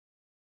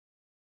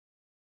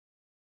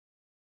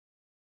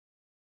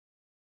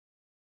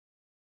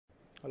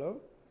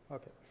Hello?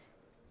 Okay.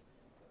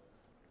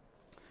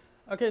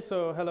 Okay,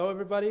 so hello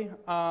everybody.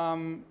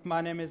 My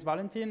name is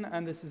Valentin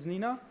and this is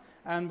Nina,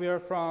 and we are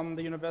from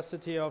the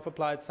University of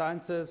Applied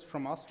Sciences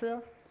from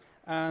Austria,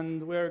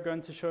 and we're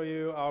going to show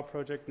you our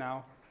project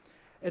now.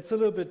 It's a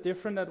little bit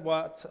different at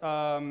what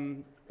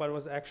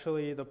was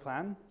actually the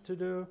plan to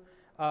do.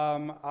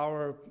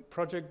 Our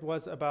project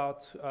was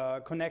about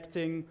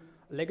connecting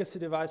legacy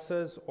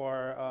devices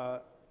or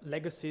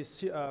legacy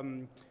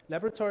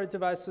laboratory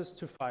devices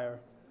to FHIR.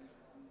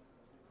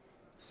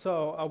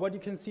 So what you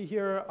can see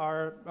here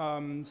are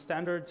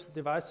standard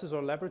devices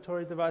or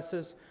laboratory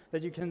devices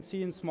that you can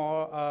see in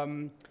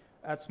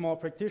at small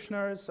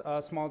practitioners,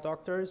 small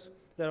doctors.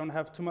 They don't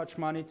have too much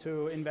money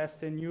to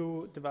invest in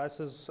new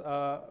devices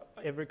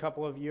every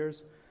couple of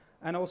years.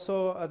 And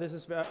also, this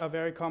is a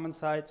very common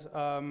sight,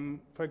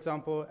 for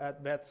example,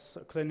 at vets,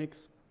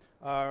 clinics,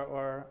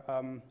 or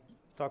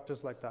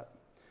doctors like that.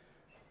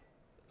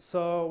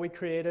 So we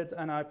created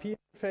an IP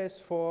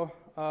interface for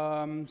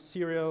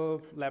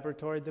serial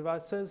laboratory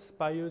devices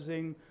by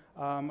using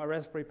a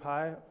Raspberry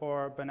Pi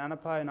or Banana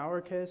Pi in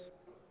our case.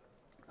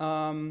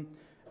 And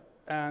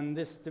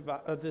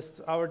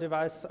our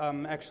device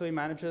actually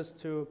manages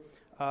to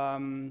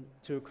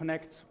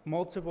connect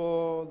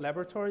multiple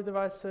laboratory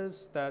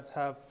devices that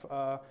have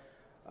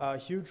a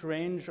huge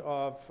range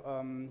of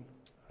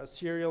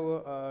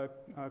serial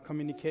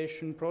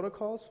communication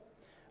protocols.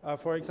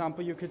 For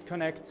example, you could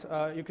connect,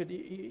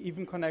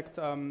 even connect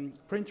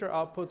printer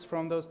outputs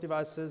from those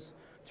devices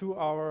to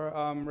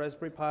our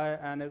Raspberry Pi,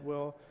 and it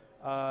will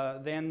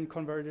then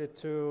convert it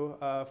to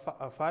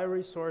a file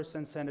resource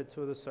and send it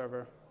to the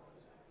server.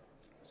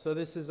 So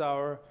this is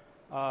a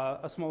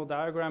small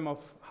diagram of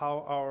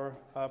how our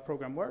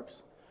program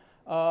works.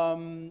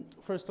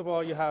 First of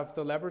all, you have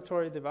the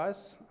laboratory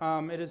device.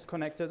 It is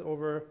connected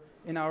over,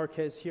 in our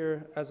case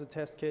here, as a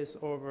test case,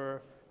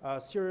 over a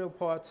serial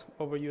port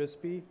over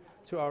USB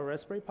to our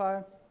Raspberry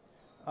Pi.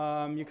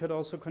 You could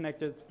also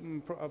connect it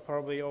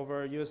probably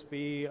over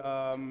USB,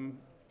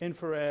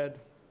 infrared,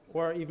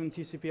 or even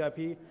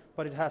TCP/IP,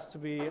 but it has to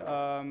be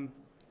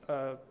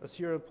a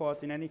serial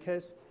port in any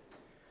case.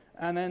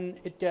 And then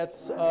it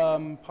gets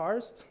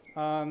parsed.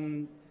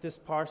 This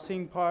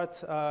parsing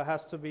part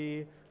has to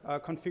be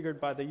configured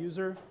by the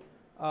user.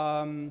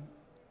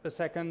 The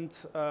second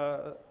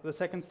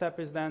step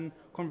is then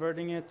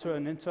converting it to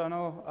an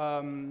internal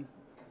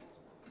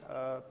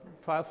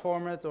file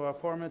format or a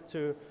format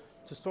to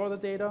store the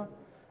data.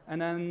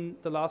 And then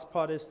the last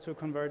part is to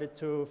convert it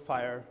to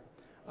FHIR.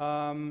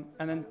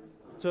 And then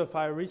to a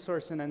FHIR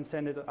resource and then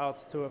send it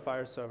out to a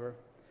FHIR server.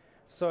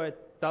 So it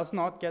does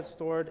not get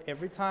stored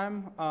every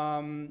time.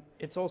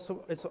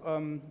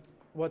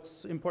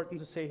 What's important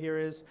to say here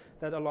is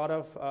that a lot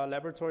of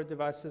laboratory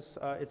devices,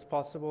 it's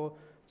possible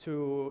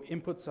to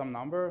input some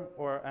number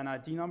or an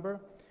ID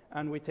number.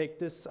 And we take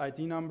this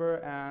ID number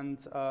and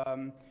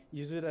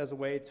use it as a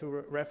way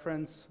to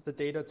reference the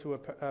data to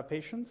a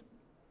patient.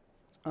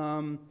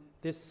 You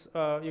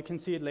can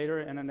see it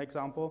later in an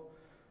example,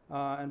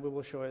 and we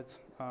will show it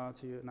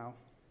to you now.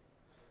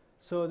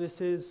 So this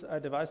is a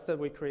device that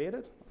we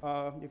created.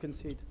 You can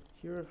see it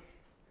here.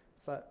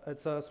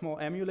 It's a small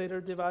emulator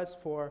device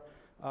for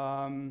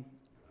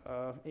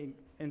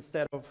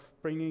instead of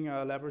bringing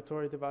a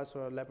laboratory device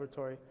or a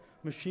laboratory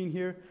machine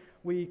here,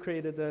 we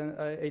created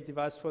a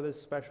device for this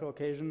special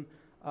occasion,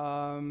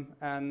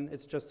 and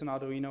it's just an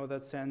Arduino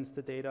that sends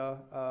the data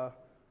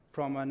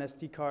from an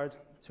SD card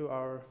to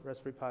our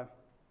Raspberry Pi.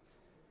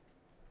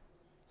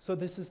 So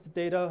this is the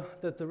data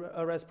that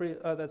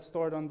that's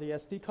stored on the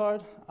SD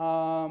card.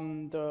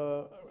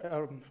 The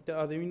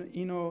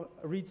Arduino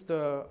reads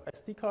the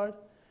SD card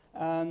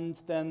and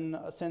then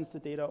sends the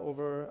data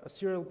over a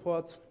serial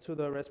port to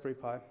the Raspberry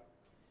Pi.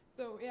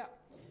 So yeah,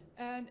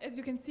 and as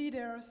you can see,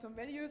 there are some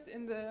values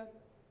in the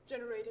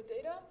generated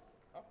data.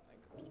 Oh,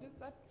 I go to this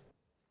side.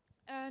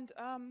 And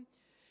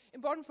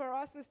important for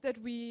us is that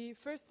we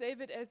first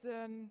save it as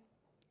an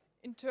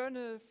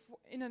internal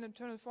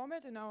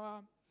format in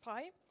our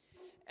Pi,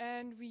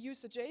 and we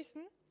use a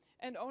JSON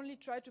and only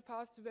try to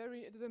pass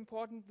the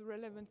important, the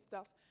relevant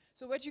stuff.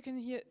 So what you can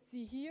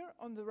see here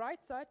on the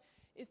right side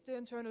is the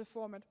internal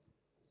format.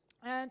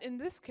 And in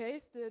this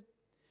case, the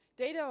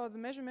data or the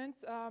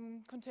measurements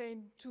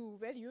contain two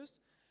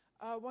values,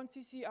 one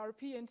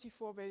CCRP and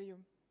T4 value,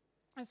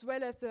 as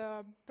well as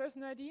a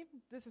person ID.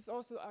 This is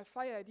also a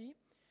FHIR ID,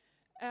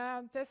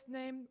 test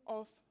name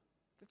of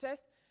the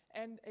test,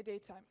 and a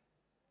date time.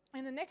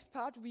 In the next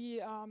part,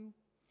 we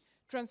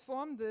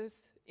transform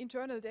this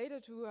internal data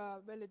to a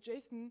valid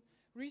JSON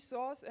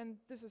resource, and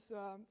this is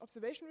an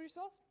observation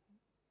resource.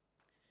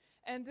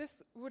 And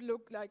this would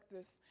look like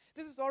this.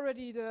 This is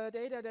already the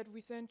data that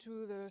we send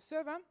to the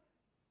server.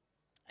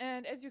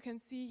 And as you can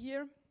see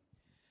here,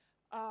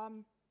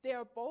 they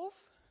are both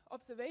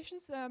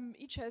observations.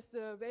 Each has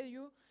the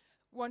value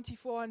 1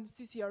 T4 and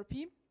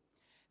CCRP.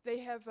 They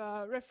have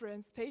a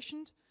reference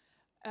patient,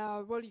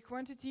 value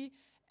quantity,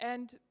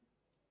 and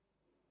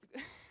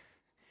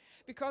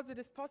because it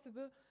is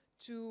possible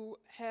to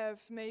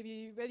have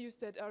maybe values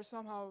that are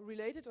somehow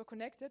related or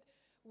connected,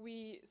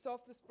 we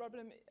solved this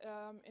problem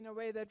in a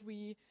way that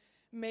we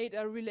made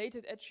a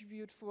related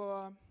attribute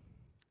for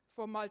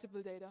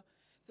multiple data.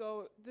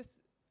 So this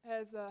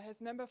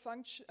has member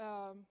function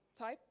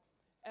type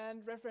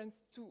and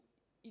reference to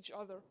each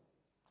other.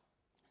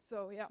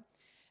 So yeah,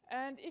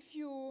 and if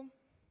you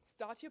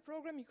start your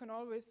program, you can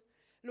always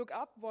look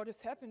up what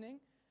is happening.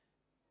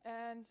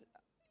 And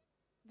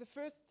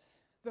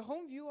the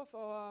home view of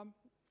our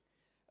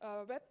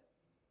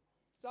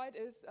website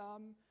is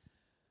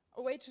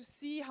a way to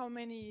see how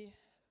many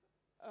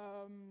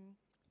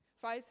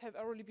files have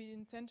already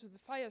been sent to the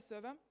Fire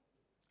server.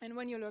 And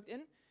when you're logged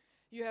in,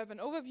 you have an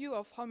overview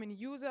of how many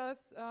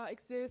users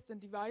exist and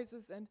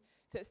devices and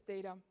test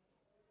data.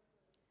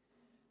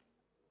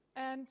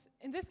 And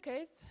in this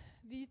case,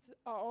 these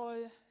are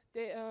all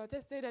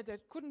test data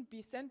that couldn't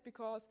be sent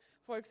because,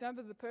 for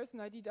example, the person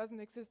ID doesn't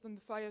exist on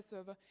the Fire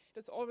server.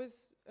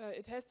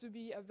 It has to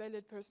be a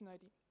valid person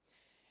ID.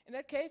 In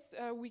that case,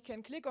 we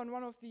can click on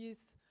one of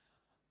these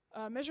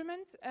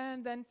measurements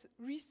and then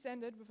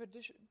resend it with a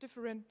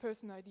different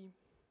person ID.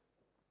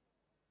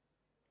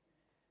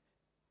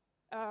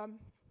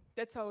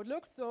 That's how it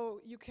looks.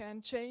 So you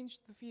can change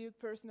the field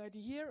person ID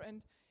here,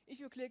 and if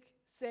you click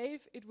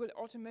save, it will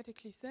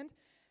automatically send.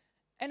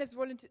 And as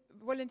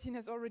Valentin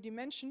has already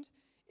mentioned,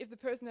 if the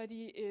person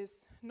ID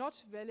is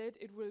not valid,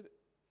 it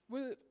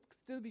will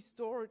still be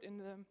stored in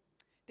the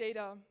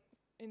data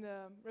in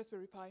the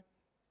Raspberry Pi.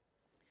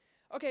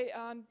 Okay,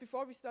 and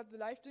before we start the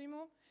live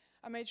demo,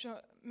 I made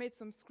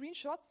some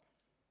screenshots.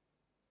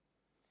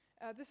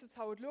 This is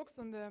how it looks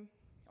on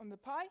the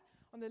Pi.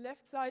 On the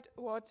left side,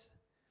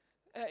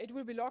 it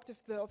will be logged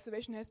if the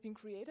observation has been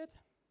created.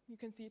 You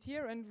can see it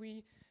here, and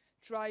we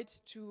tried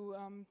to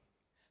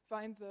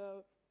find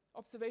the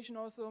observation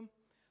also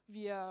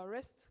via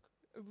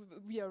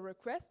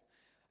request,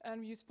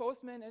 and we use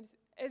Postman, and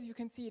as you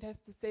can see, it has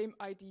the same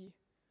ID.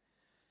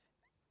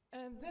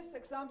 And this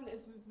example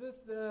is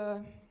with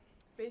the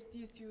base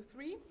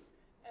DSU3,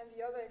 and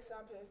the other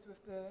example is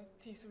with the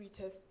T3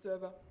 test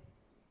server.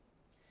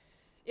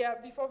 Yeah,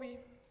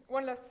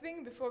 one last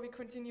thing before we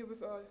continue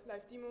with our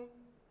live demo.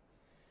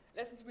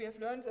 Lessons we have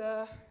learned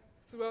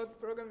throughout the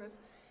program is,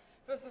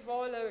 first of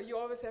all, you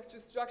always have to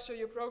structure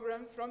your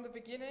programs from the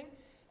beginning,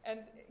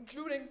 and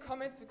including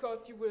comments,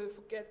 because you will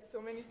forget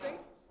so many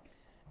things.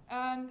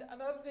 And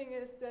another thing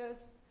is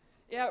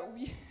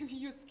we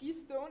use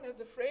Keystone as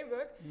a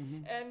framework,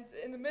 and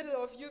in the middle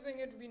of using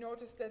it, we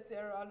noticed that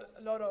there are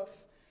a lot of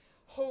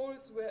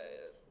holes where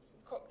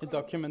in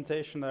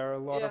documentation there are a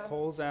lot of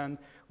holes, and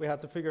we had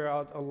to figure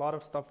out a lot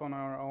of stuff on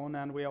our own,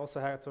 and we also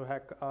had to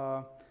hack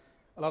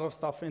a lot of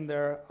stuff in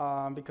there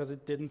because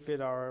it didn't fit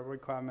our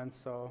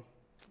requirements. So,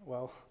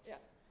 well. Yeah,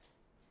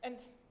 and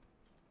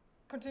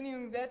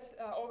continuing that,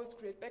 always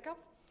create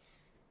backups.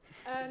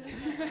 And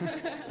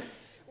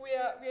we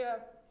are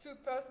two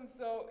persons,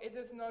 so it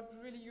is not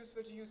really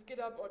useful to use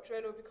GitHub or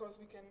Trello because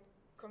we can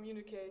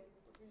communicate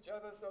with each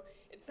other. So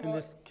it's in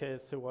this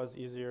case, it was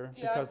easier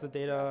because the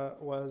data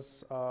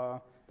was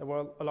there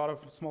were a lot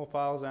of small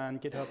files,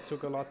 and GitHub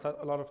took a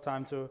lot of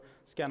time to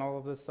scan all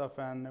of this stuff,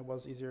 and it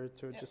was easier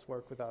to just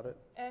work without it.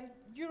 And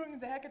during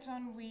the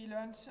hackathon, we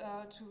learned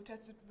to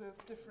test it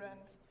with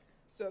different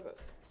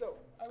servers. So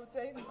I would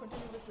say we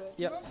continue with the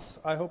Yes,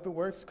 I hope it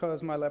works,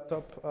 because my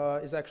laptop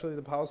is actually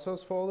the power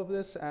source for all of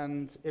this,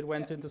 and it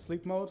went into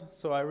sleep mode,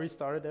 so I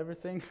restarted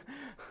everything.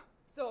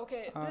 So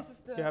okay, this is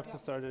the... You have to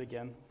start it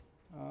again.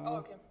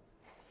 Okay.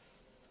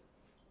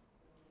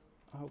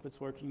 I hope it's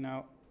working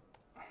now.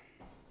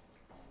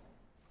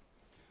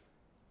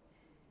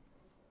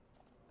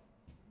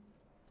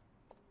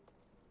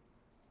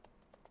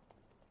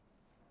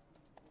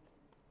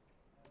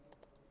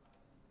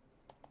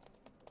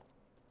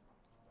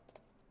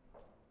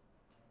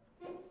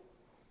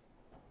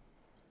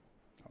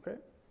 Okay,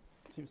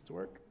 seems to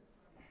work.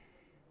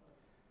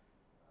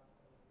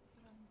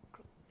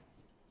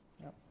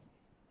 Yep,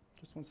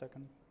 just 1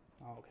 second.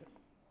 Oh, okay.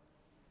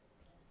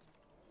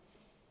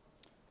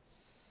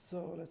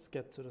 So let's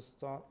get to the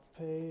start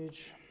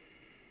page.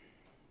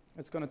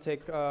 It's going to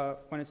take,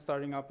 when it's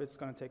starting up, it's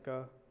going to take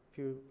a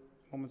few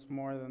moments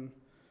more than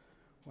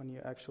when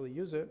you actually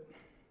use it.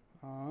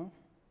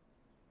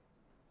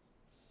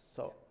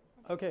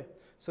 Okay,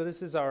 so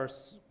this is our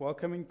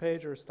welcoming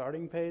page or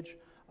starting page.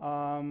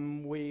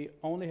 We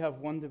only have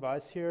one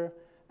device here,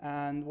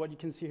 and what you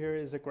can see here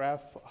is a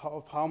graph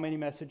of how many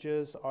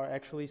messages are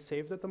actually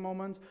saved at the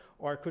moment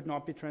or could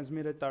not be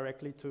transmitted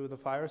directly to the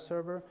Fire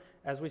server.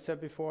 As we said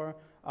before,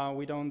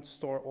 we don't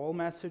store all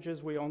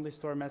messages. We only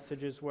store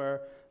messages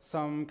where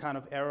some kind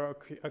of error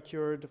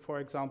occurred, for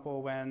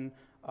example, when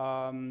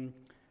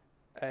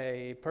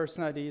a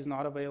person ID is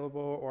not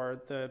available,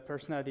 or the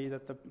person ID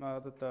that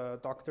the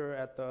doctor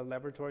at the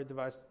laboratory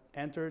device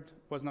entered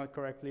was not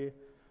correctly.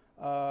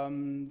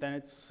 Then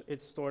it's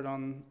stored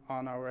on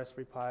our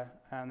Raspberry Pi,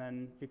 and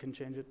then you can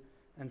change it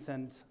and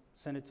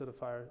send it to the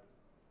Fire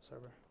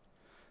server.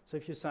 So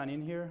if you sign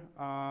in here,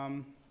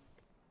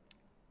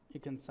 you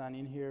can sign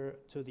in here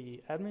to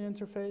the admin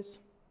interface.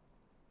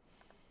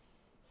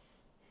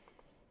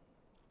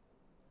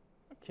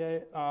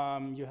 Okay,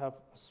 you have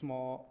a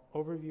small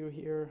overview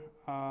here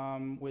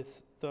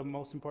with the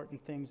most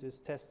important things is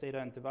test data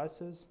and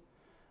devices.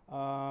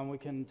 We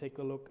can take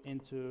a look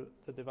into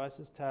the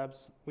devices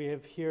tabs. We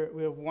have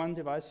one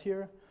device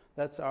here.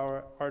 That's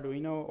our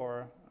Arduino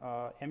or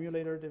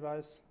emulator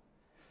device.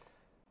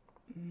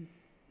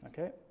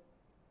 Okay,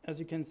 as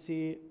you can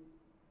see,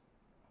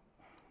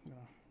 I'm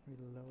gonna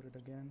reload it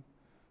again.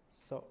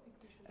 So,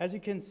 as you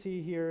can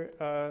see here,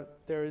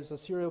 there is a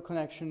serial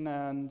connection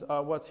and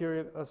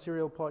a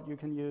serial port you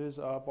can use,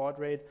 baud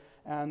rate,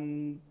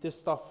 and this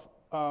stuff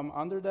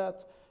under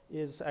that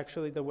is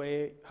actually the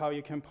way how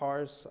you can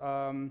parse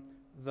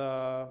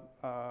the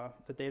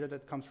data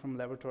that comes from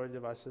laboratory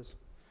devices.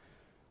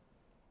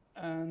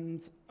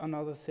 And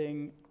another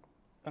thing,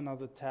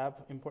 another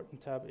tab,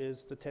 important tab,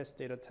 is the test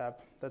data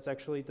tab. That's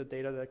actually the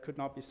data that could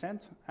not be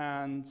sent,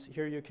 and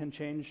here you can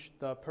change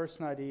the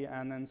person ID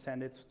and then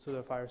send it to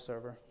the Fire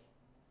server.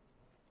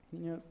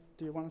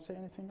 Do you want to say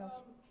anything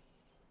else?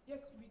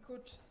 Yes, we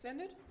could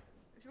send it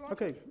if you want.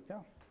 Okay,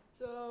 yeah.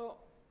 So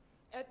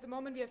at the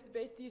moment we have the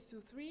base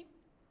DS23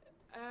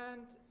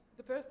 and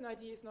the person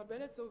ID is not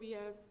valid, so we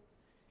have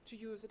to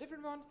use a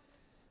different one.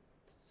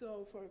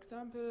 So for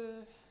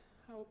example,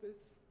 I hope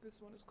this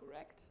one is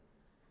correct.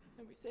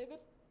 And we save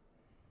it.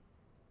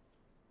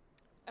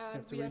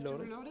 And we have to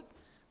reload it.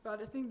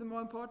 But I think the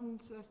more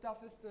important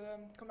stuff is the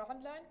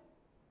command line.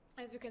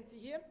 As you can see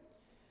here,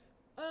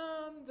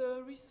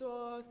 the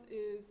resource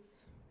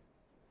is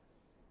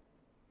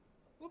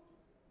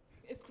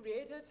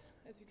created,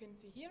 as you can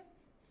see here.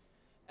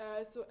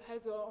 So it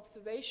has an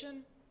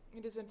observation.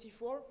 It is in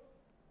T4.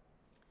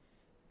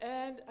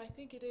 And I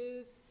think it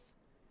is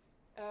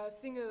a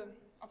single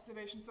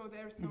observation, so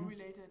there is no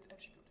related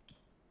attribute.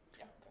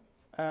 Yeah. Okay.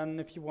 And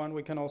if you want,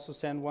 we can also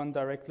send one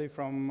directly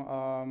from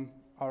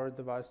our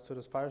device to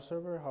the Fire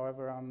server.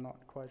 However, I'm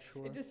not quite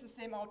sure. It is the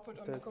same output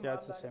on the command line. Yeah,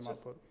 it's the same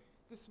output.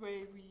 This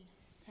way we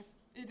have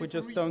it. We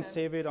just don't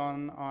save it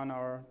on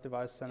our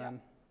device, and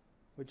then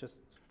we just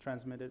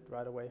transmit it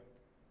right away.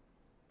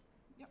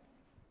 Yep.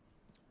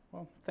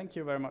 Well, thank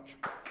you very much.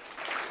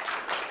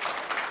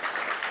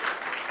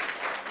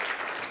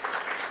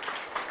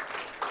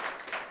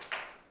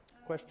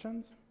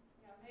 Questions?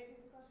 Yeah, maybe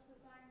because of the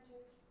time,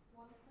 just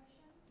one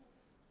question.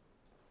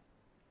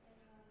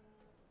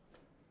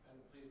 And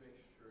please make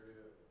sure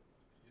to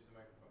use the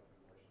microphone for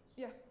the questions.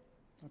 Yeah.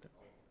 Okay.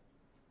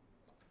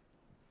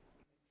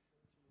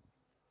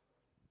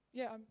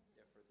 Yeah. Yeah,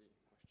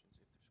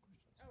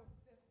 for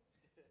the questions,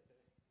 if there's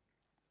questions.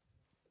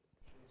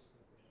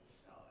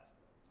 Oh,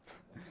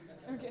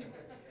 yes. Okay.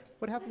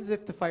 What happens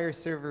if the Fire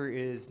server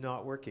is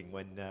not working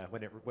when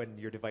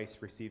your device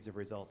receives a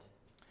result?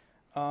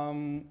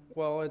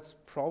 Well, it's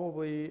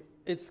probably,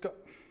 do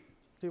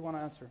you want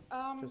to answer?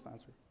 Just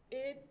answer.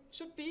 It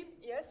should be,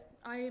 yes.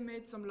 I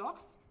made some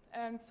logs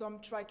and some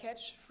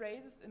try-catch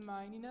phrases in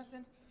my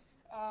Ninasend.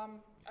 I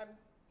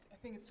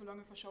think it's too long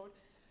if I show it.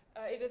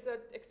 It is an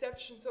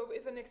exception, so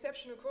if an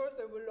exception occurs,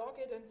 I will log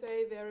it and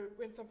say there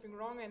went something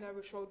wrong, and I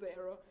will show the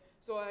error.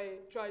 So I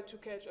try to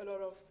catch a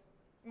lot of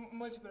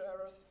multiple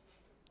errors.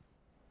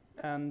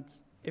 And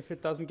if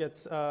it doesn't get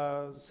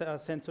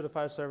sent to the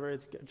Fire server,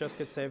 it just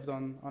gets saved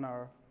on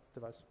our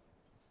device.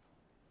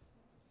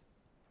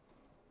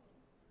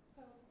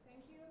 Oh,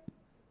 thank you.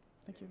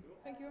 Thank you.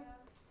 Thank you.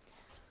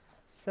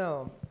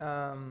 So,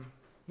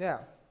 yeah,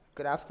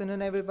 good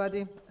afternoon,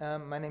 everybody.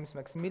 My name is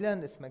Maximilian,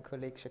 this is my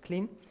colleague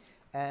Jacqueline,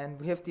 and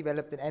we have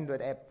developed an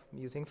Android app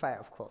using Fire,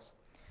 of course.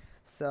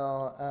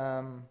 So,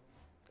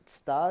 let's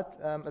start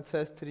at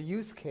first to the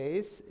use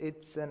case.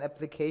 It's an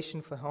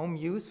application for home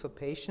use for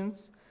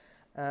patients.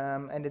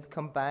 And it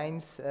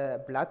combines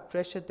blood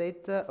pressure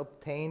data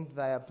obtained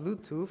via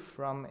Bluetooth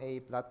from a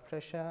blood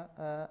pressure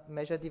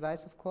measure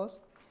device, of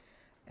course,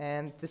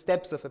 and the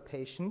steps of a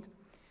patient.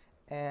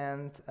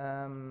 And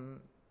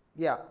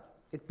yeah,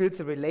 it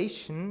builds a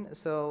relation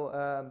so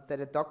that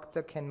a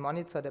doctor can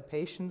monitor the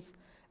patients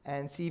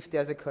and see if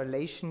there's a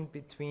correlation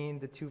between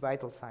the two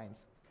vital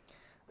signs,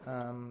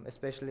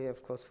 especially,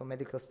 of course, for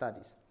medical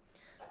studies.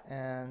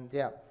 And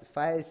yeah, the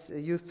Fire is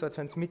used for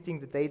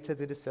transmitting the data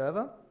to the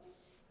server.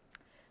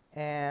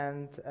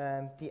 And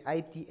the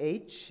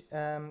IDH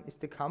is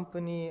the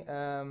company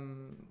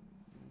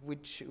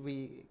which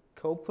we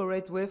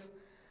cooperate with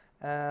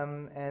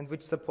and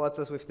which supports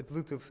us with the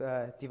Bluetooth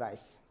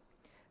device.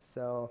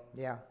 So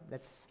yeah,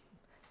 let's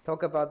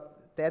talk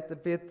about that a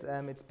bit.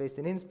 It's based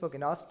in Innsbruck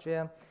in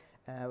Austria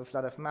with a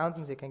lot of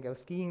mountains. You can go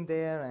skiing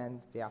there,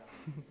 and yeah.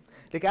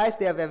 The guys,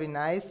 they are very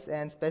nice,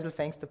 and special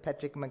thanks to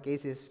Patrick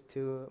Magesius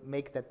to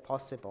make that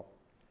possible.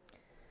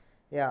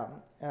 Yeah,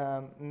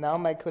 now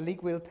my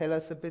colleague will tell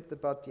us a bit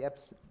about the app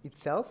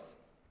itself.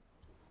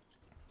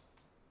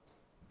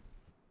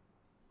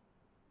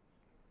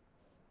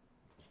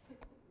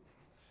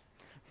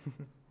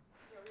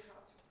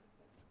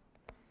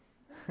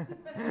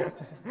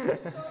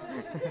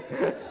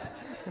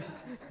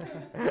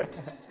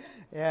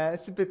 Yeah,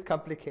 it's a bit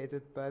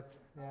complicated, but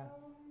yeah,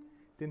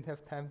 didn't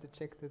have time to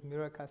check that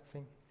Miracast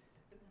thing.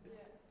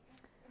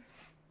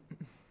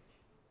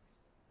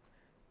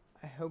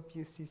 I hope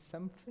you see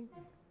something.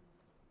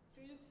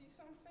 Do you see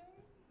something?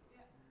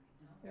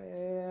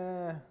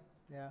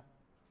 Yeah,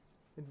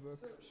 it works.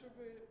 So should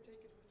we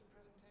take it with the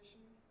presentation?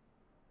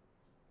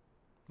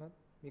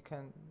 You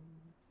can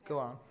go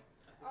on.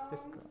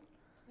 Just go.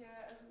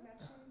 Yeah, as we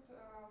mentioned,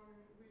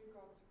 we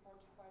got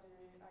supported by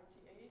the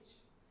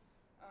ITH.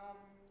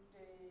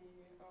 They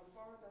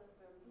borrowed us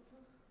the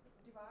Bluetooth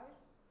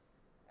device,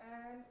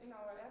 and in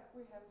our app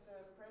we have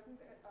the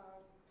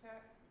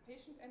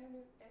patient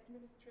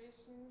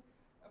administration,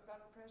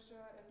 blood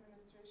pressure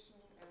administration,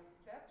 and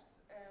steps,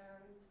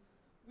 and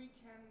we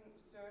can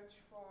search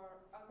for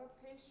other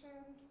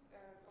patients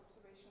and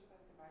observations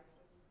and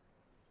devices.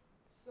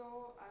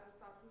 So I'll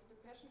start with the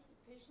patient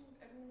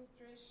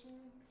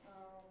administration.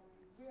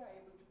 We are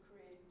able to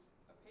create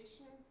a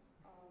patient.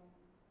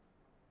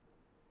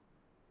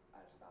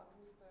 I'll start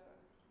with the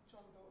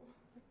John Doe.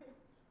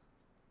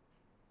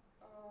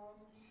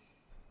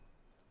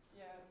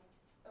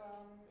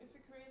 If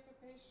you create a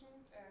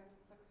patient and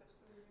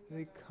successfully you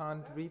We get a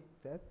can't alert. read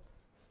that.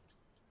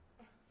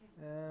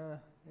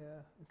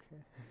 Yeah,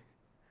 okay.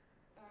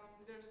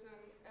 There's an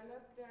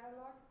alert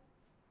dialog.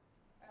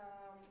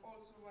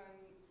 Also, when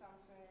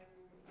something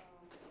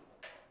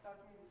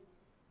doesn't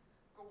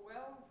go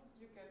well,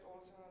 you get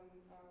also an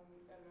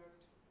alert.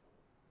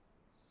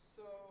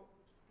 So,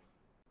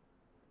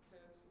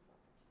 okay, this is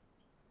up.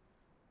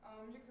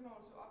 You can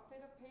also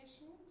update a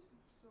patient,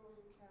 so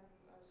you can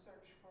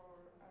search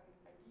for an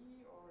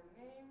ID or a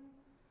name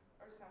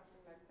or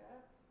something like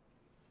that.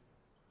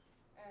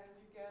 And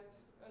you get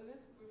a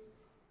list with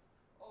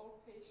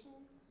all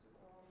patients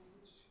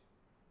which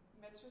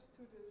matches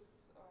to this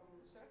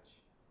search.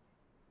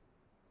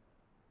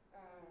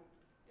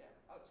 Yeah,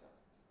 I'll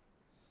just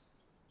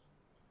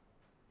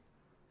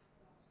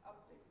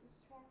update this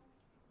one.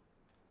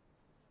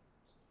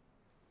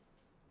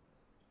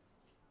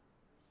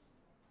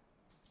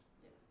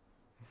 Yeah,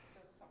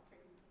 there's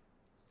something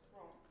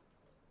wrong.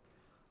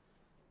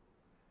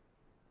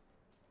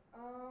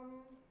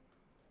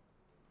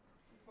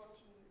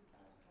 Unfortunately,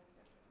 I can't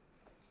get it.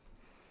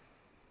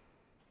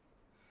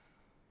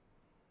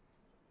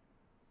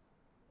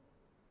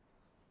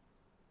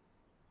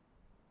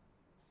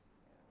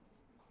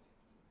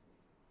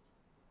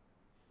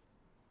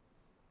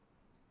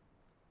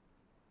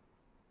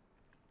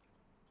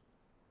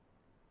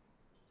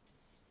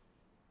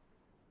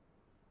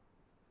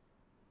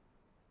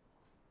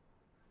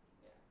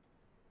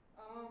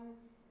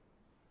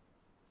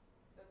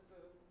 That's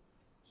the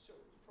show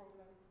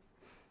problem.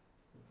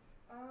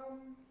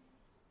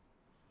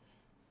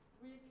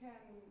 We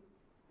can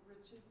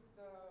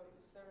register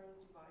several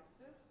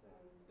devices,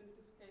 and in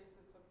this case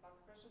it's a blood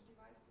pressure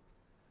device.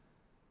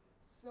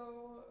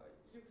 So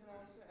you can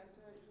also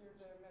enter here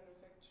the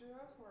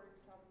manufacturer, for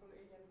example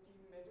AMD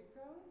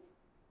Medical.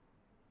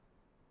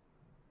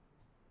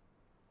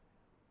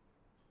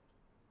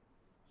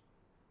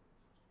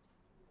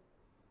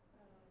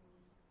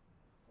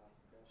 Blood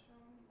pressure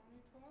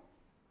monitor.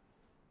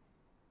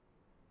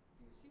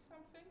 Do you see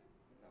something?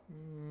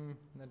 No.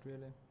 Not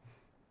really.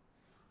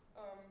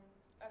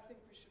 I think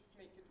we should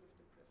make it with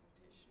the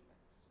presentation.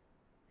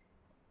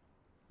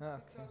 Okay.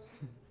 Because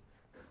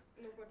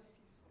nobody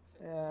sees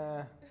something.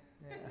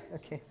 Yeah,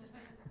 okay.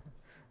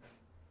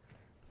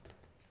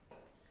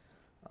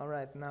 All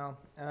right, now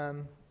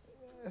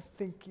I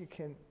think you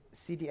can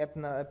see the app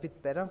now a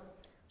bit better.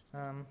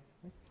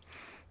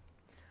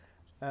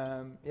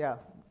 Yeah,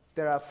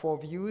 there are 4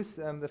 views.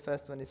 The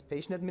first one is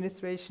patient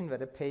administration, where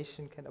the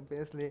patient can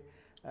obviously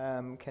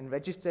can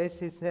register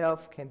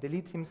himself, can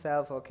delete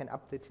himself, or can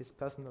update his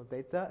personal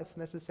data if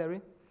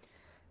necessary.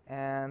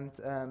 And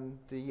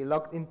the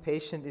logged in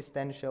patient is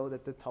then shown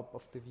at the top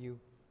of the view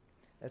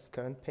as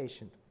current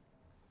patient.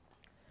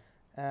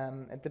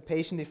 And the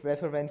patient is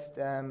referenced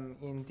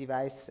in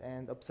device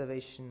and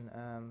observation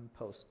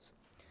posts.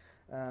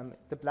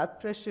 The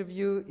blood pressure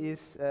view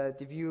is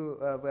the view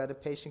where the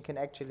patient can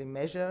actually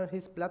measure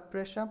his blood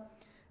pressure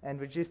and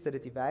register the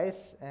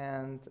device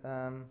and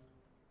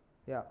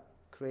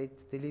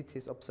delete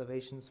his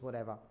observations,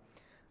 whatever.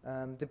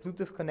 The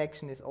Bluetooth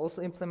connection is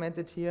also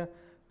implemented here,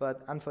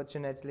 but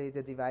unfortunately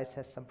the device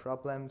has some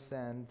problems,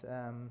 and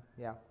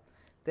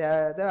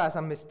there are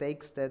some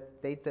mistakes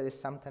that data is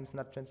sometimes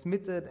not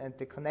transmitted and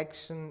the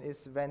connection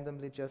is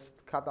randomly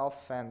just cut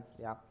off, and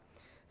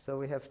so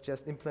we have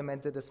just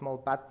implemented a small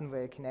button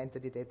where you can enter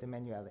the data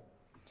manually.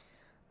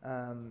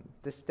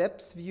 The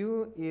steps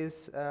view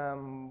is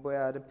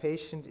where the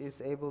patient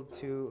is able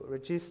to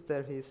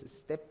register his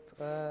step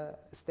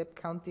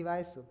count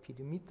device, or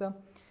pedometer,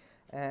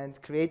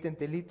 and create and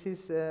delete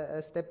his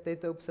step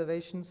data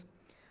observations.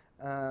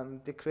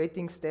 The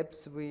creating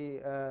steps, we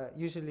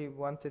usually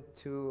wanted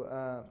to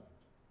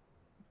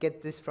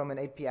get this from an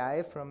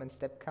API, from a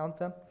step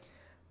counter,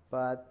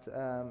 but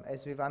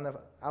as we run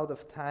out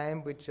of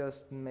time, we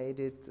just made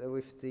it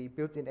with the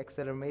built-in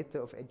accelerometer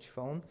of Edge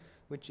Phone,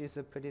 which is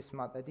a pretty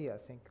smart idea, I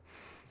think.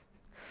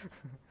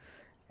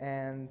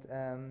 And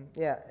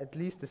at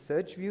least the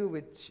search view,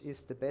 which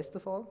is the best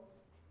of all,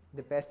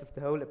 the best of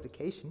the whole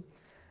application,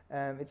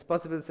 It's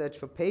possible to search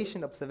for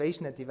patient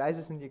observation and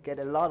devices, and you get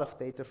a lot of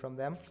data from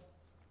them.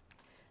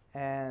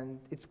 And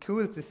it's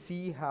cool to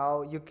see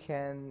how you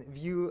can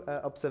view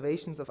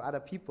observations of other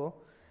people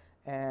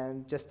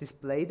and just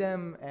display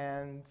them,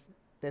 and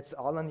that's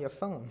all on your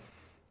phone,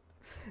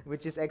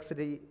 which is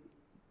actually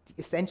the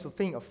essential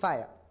thing of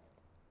Fire.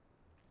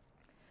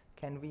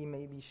 Can we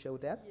maybe show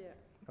that? Yeah.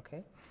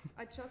 Okay.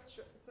 I just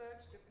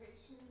searched the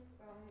patient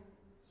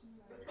team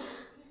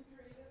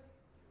created.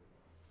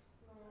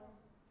 So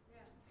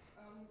yeah,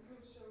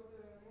 we'll show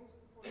the most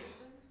important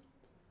things.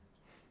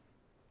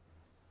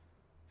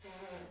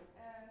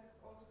 And it's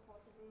also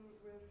possible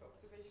with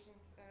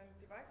observations and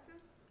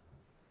devices.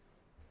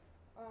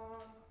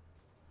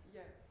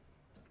 Yeah.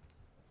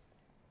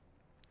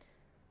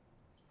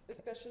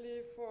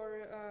 Especially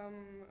for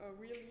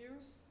real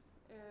use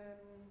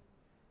and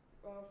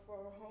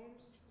for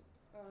homes,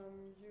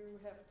 you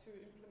have to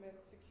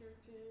implement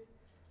security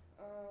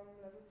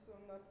levels, so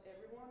not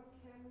everyone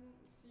can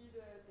see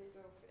the data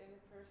of any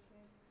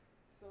person.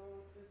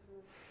 So this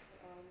is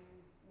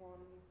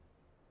one,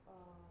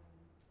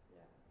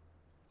 yeah,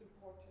 it's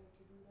important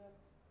to do that,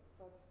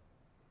 but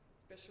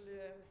especially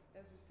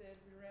as we said,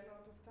 we ran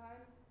out of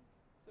time,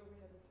 so we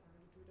had the time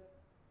to do that.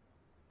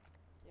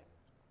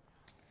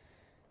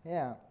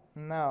 Yeah.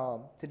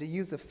 Now, to the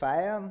use of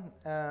Fire,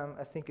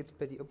 I think it's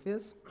pretty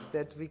obvious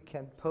that we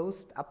can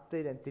post,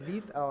 update, and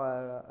delete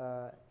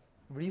our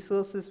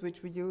resources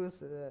which we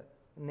use,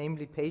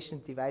 namely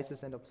patient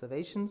devices and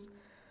observations.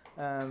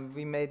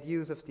 We made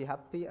use of the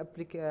Happy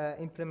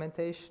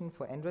implementation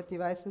for Android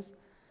devices,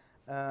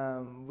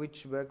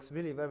 which works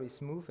really very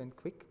smooth and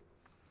quick.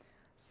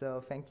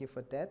 So thank you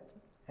for that.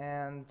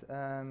 And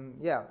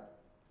yeah,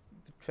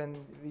 we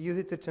use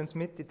it to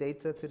transmit the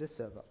data to the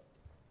server.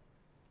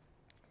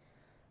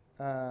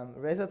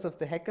 Results of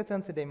the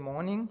hackathon today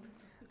morning.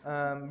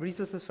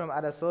 Resources from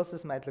other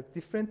sources might look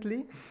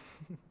differently.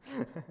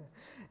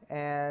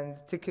 And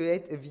to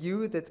create a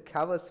view that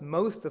covers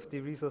most of the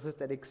resources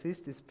that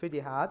exist is pretty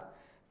hard,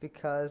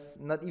 because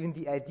not even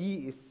the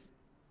ID is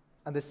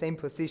on the same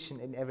position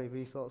in every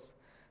resource.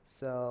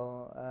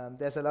 So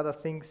there's a lot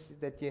of things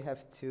that you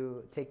have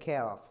to take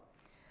care of.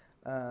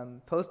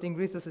 Posting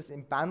resources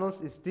in bundles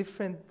is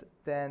different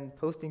than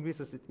posting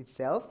resources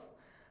itself.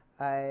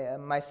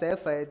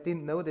 Myself, I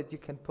didn't know that you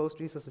can post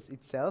resources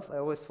itself. I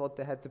always thought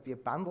there had to be a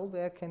bundle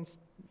where I can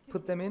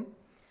put them in.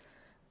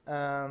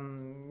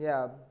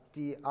 Yeah,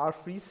 the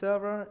R3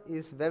 server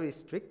is very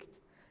strict,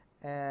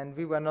 and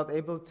we were not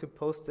able to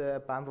post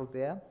a bundle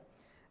there.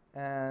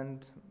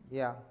 And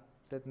yeah,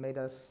 that made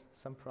us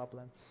some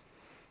problems.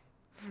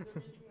 The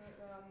reason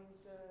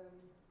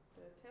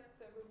the test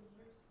server we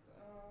used,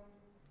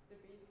 the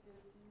base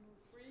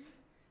DSU3,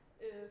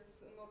 is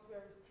not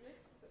very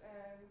strict,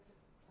 and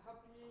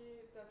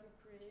Happy doesn't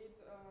create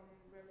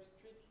very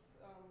strict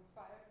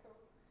file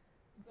code.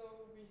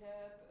 So we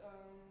had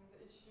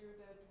the issue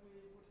that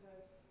we would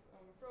have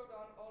thrown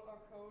down all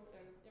our code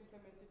and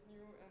implemented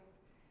new, and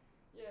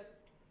yeah,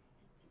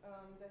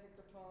 the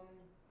hackathon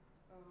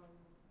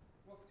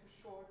was too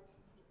short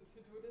to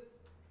do this.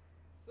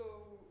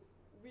 So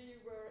we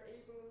were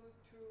able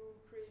to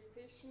create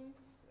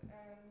patients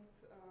and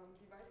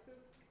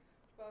devices,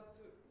 but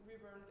we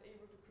weren't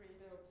able to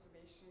create an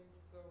observation,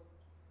 so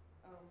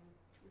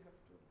we have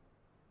to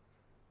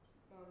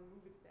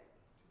move it back.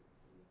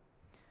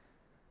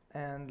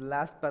 And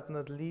last but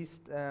not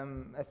least,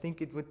 I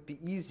think it would be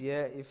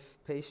easier if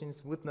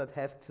patients would not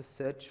have to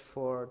search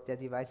for their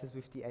devices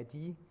with the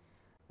ID,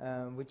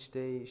 which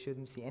they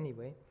shouldn't see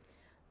anyway.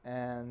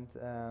 And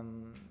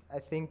I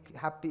think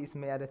Happy is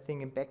made a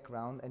thing in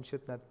background and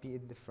should not be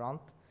in the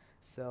front,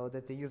 so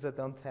that the user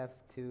don't have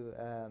to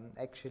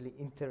actually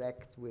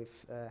interact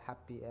with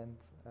Happy and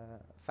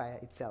Fire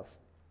itself.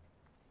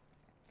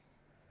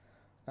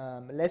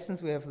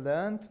 Lessons we have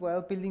learned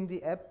while building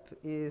the app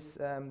is,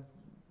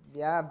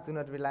 yeah, do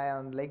not rely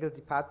on legal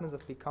departments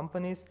of big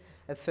companies.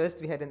 At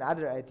first we had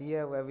another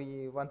idea where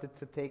we wanted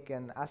to take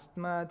an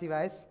asthma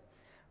device,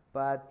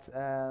 but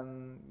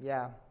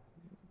yeah,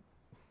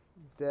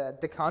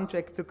 the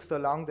contract took so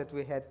long that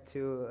we had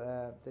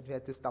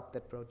to stop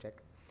that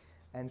project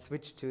and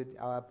switch to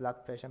our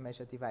blood pressure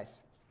measure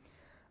device.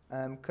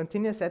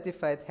 Continuous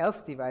certified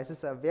health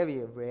devices are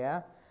very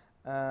rare.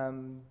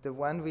 The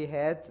one we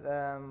had,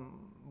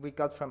 we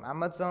got from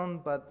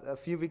Amazon, but a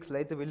few weeks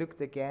later we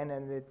looked again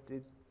and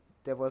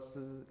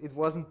it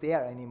wasn't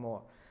there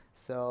anymore.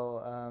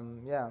 So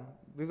yeah,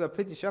 we were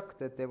pretty shocked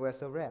that they were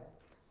so rare.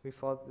 We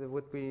thought there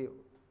would be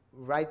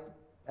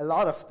a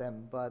lot of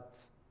them, but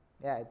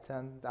yeah, it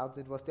turned out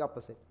it was the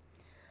opposite.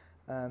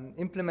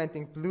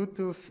 Implementing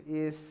Bluetooth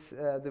is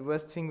the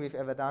worst thing we've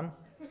ever done.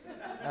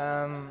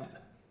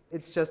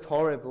 It's just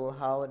horrible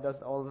how it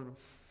does all the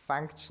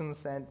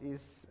functions and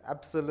is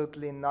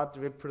absolutely not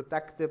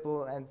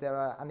reproducible, and there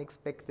are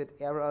unexpected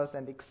errors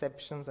and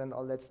exceptions and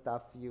all that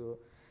stuff.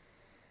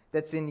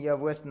 That's in your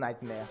worst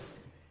nightmare.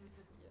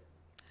 Yes.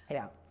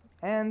 Yeah,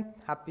 and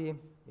Happy,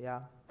 yeah,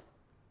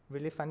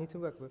 really funny to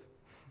work with.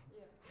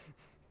 Yeah.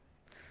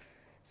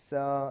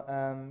 So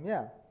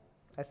yeah,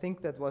 I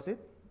think that was it.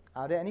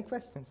 Are there any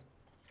questions?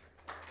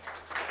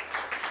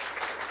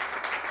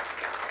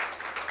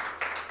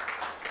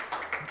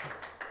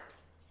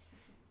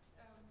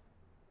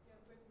 Yeah,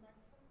 where's the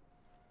microphone?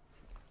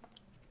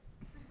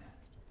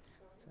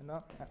 Turn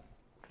on. Yeah.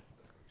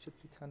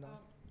 Should be turned on.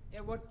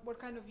 Yeah, what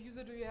kind of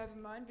user do you have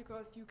in mind?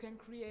 Because you can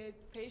create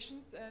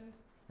patients, and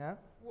Yeah.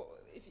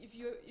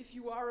 if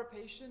you are a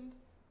patient,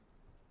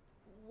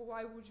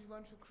 why would you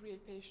want to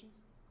create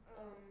patients?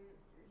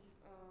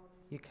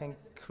 You can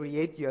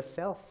create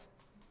yourself.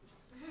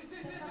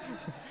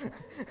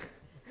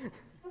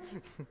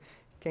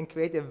 Can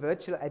create a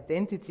virtual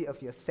identity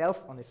of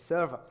yourself on a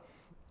server.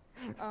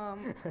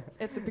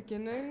 At the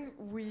beginning,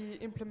 we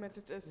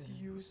implemented as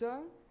user,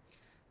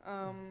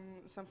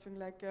 something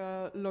like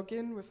a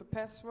login with a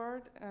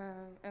password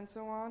and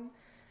so on.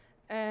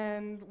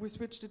 And we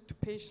switched it to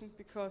patient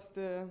because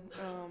the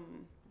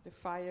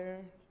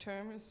FHIR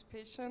term is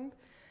patient.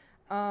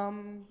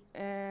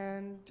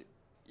 And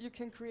you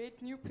can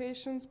create new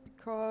patients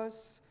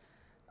because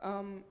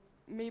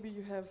maybe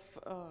you have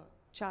a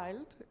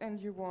child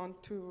and you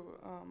want to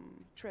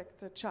track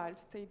the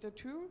child's data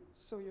too,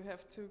 so you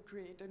have to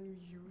create a new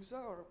user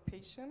or a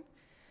patient.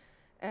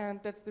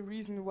 And that's the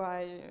reason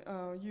why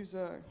a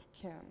user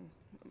can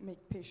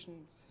make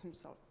patients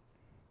himself.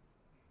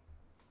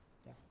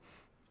 Yeah.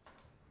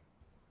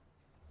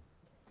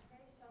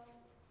 Okay, so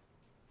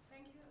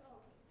thank you.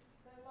 Oh,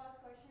 the last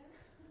question.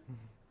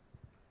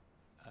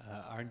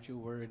 Aren't you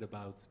worried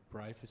about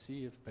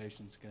privacy if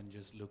patients can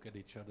just look at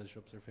each other's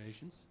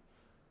observations?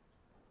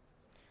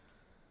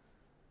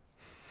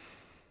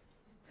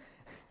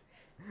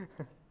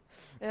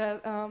 Yeah,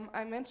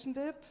 I mentioned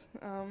it.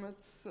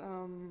 It's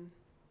a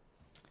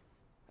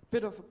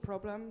bit of a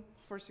problem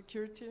for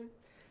security.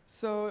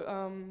 So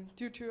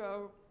due to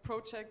our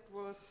project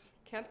was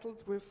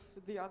cancelled with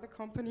the other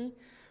company,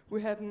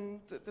 we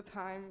hadn't the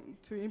time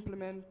to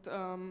implement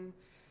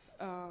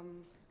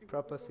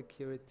Proper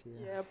security.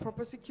 yeah,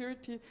 proper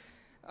security,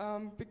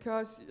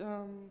 because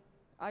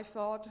I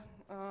thought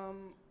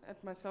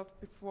at myself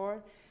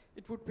before,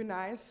 it would be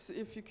nice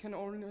if you can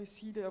only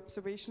see the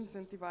observations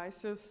and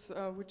devices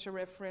which are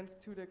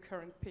referenced to the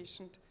current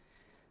patient.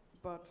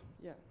 But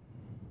yeah,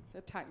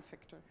 a time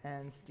factor.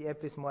 And the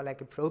app is more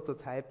like a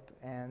prototype,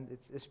 and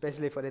it's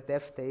especially for the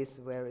DevDays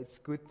where it's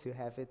good to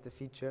have it, the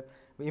feature.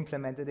 We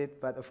implemented it,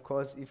 but of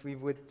course, if we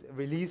would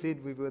release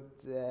it, we would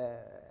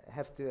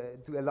have to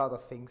do a lot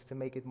of things to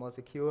make it more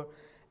secure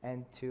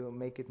and to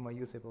make it more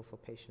usable for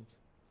patients.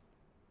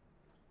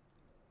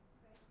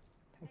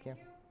 Thank you.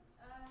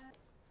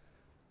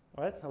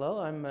 All right, hello,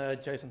 I'm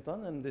Jason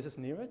Tan, and this is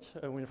Neeraj.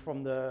 We're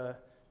from the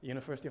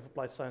University of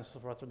Applied Sciences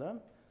of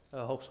Rotterdam,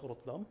 Hogeschool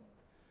Rotterdam.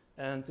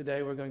 And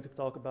today we're going to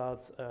talk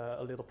about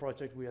a little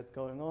project we had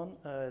going on.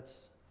 I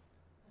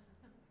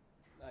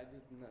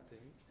did nothing.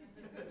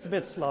 It's a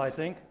bit slow, I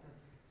think.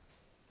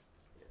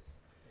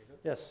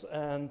 Yes,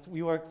 and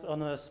we worked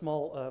on a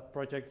small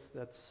project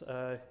that's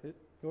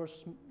your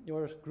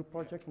group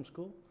project from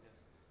school,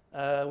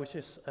 which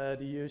is the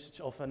usage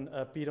of an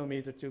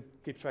pedometer to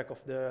keep track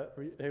of the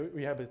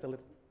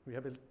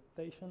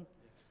rehabilitation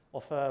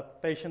of a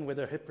patient with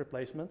a hip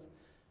replacement.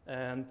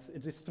 And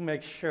it is to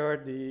make sure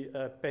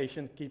the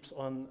patient keeps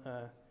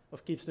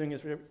doing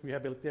his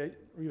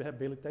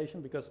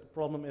rehabilitation, because the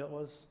problem it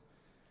was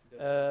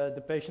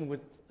the patient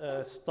would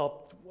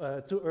stop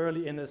too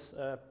early in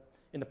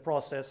the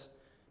process,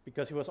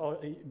 because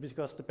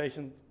the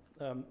patient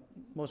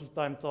most of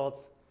the time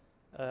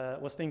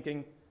was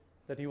thinking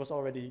that he was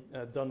already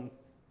done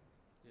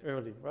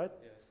early, right?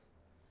 Yes.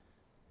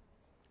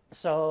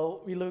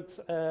 So we looked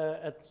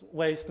at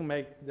ways to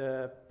make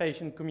the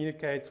patient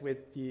communicate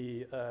with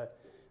the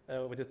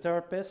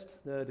therapist,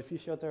 the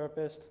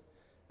physiotherapist,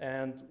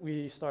 and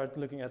we started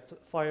looking at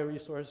FHIR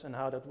resource and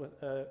how that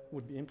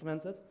would be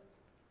implemented.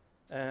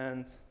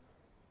 And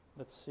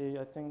let's see,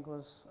 I think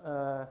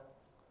the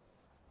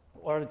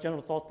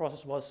general thought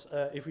process was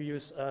if we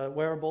use a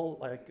wearable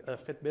like a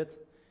Fitbit,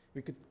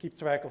 we could keep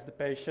track of the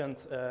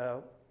patient,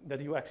 that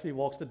he actually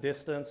walks the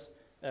distance,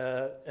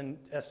 and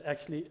as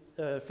actually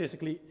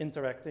physically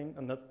interacting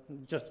and not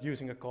just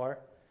using a car,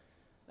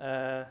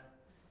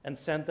 and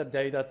send that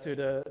data to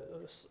the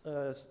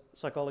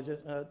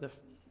psychologist, the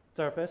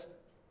therapist.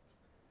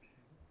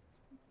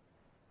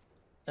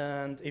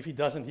 And if he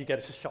doesn't, he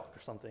gets a shock or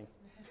something.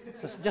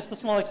 So just a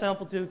small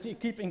example to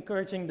keep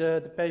encouraging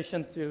the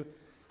patient to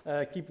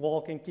keep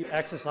walking, keep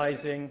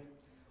exercising.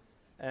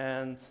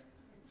 And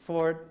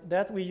for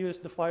that, we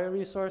used the FHIR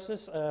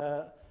resources.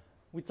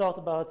 We talked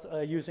about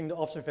using the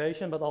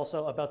observation, but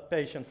also about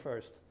patient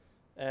first.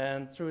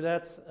 And through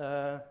that,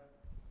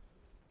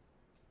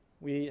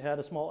 we had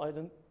a small, I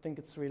don't think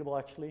it's readable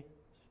actually.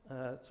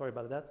 Sorry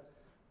about that.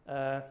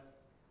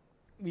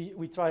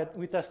 We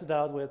tested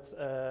out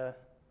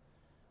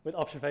with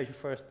observation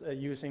first,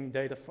 using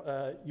data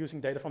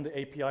from the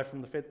API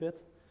from the Fitbit,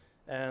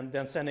 and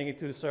then sending it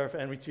to the server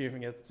and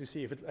retrieving it to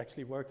see if it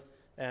actually worked.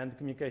 And the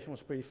communication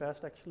was pretty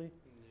fast actually.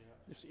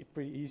 Yeah. It's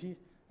pretty easy.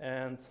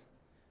 And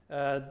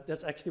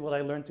that's actually what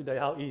I learned today,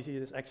 how easy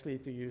it is actually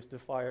to use the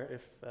FHIR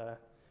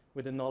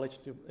with the knowledge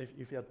to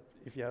if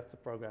you have to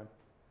program.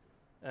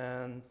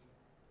 And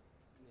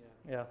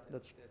yeah,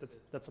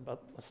 that's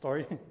about a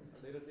story.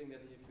 A little thing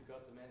that he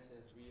forgot to mention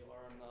is we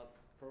are not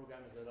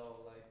programmers at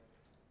all. Like,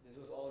 this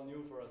was all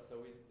new for us,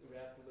 so we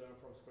have to learn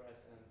from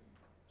scratch. And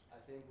I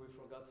think we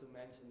forgot to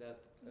mention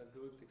that a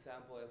good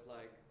example is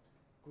like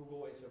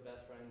Google is your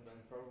best friend when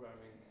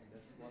programming, and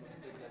that's one of the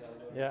things that I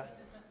learned. Yeah.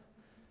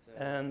 So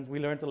And we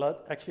learned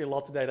actually a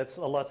lot today. That's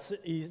a lot to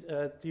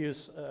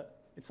use.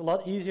 It's a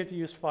lot easier to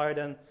use Fire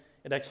than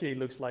it actually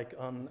looks like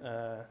on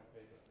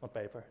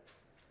paper.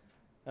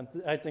 And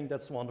I think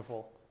that's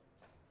wonderful.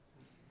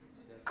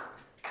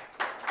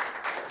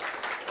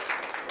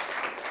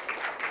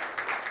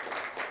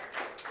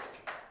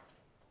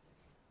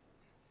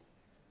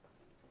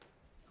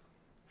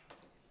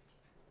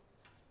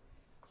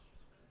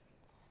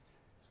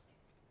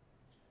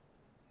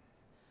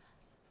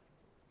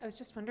 I was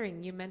just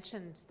wondering, you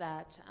mentioned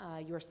that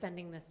you were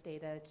sending this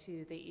data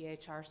to the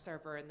EHR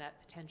server and that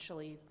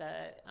potentially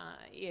the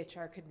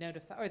EHR could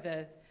notify,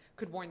 or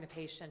could warn the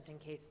patient in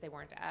case they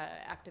weren't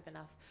active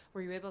enough.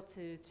 Were you able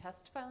to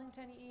test filing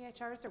to any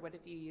EHRs, or what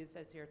did you use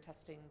as your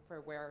testing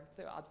for where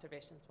the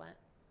observations went?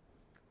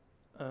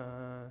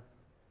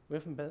 We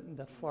haven't been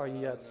that far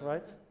yet,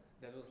 right?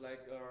 That was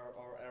like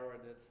our error.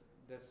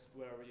 That's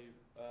where we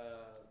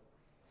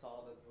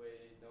saw that we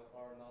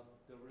are not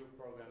the real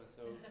programmers.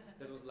 So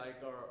that was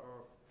like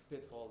our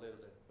pitfall a little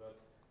bit. But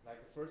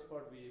like the first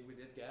part we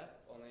did get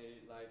on a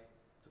like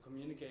to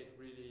communicate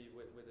really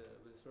with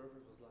the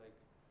servers was like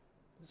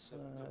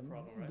the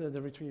problem, right?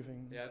 The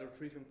retrieving. Yeah, the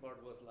retrieving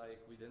part was like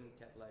we didn't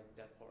get like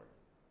that part.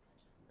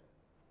 Okay.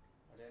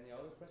 Are there any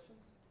other questions?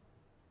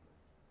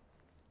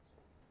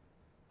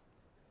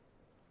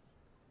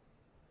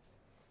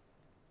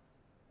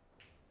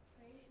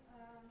 Great.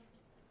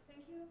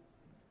 Thank you.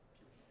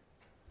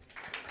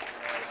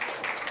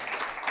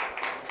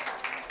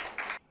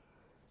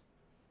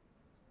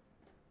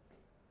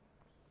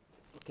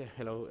 Okay,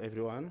 hello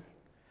everyone.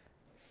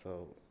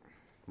 So,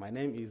 my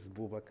name is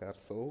Boubacar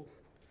Sow.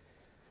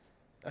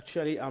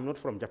 Actually, I'm not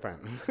from Japan.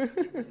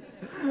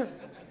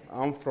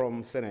 I'm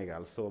from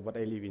Senegal, but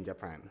I live in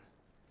Japan.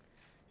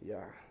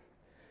 Yeah.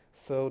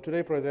 So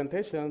today's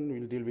presentation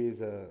will deal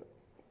with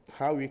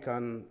how we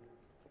can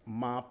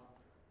map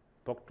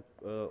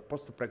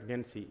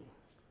post-pregnancy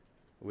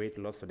weight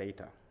loss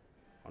data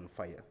on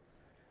Fire.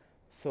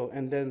 So,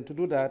 and then to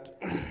do that,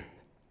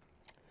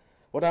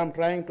 what I'm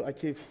trying to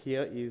achieve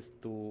here is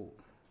to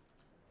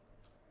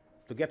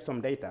get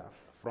some data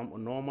from a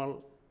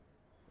normal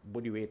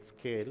body weight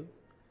scale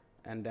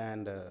and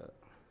then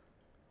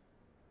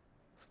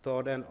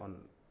store them on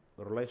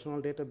a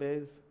relational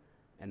database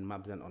and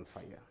map them on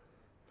Fire.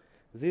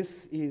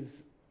 This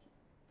gives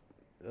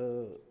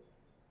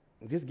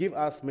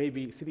us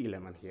maybe 3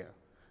 elements here: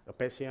 a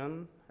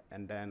patient,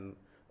 and then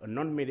a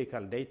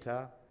non-medical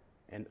data,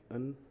 and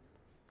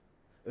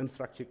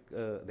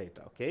unstructured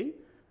data. Okay.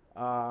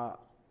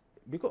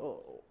 Because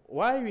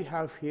why we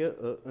have here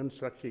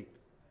unstructured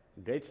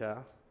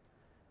data?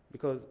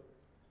 Because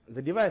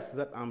the device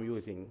that I'm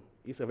using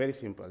is very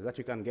simple that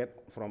you can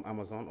get from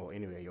Amazon or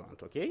anywhere you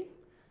want. Okay,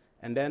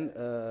 and then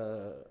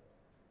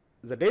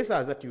the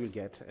data that you will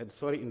get,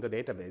 in the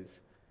database,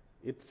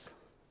 it's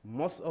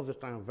most of the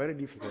time very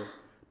difficult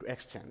to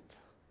exchange.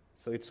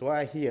 So it's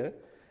why here,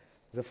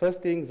 the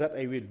first thing that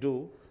I will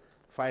do,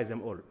 file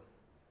them all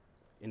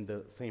in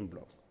the same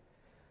block.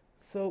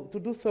 So to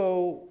do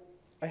so,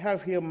 I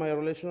have here my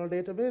relational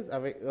database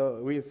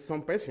with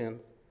some patient,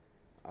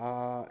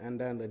 and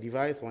then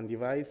one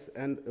device,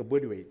 and a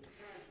body weight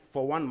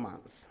for 1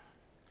 month.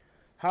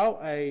 How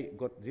I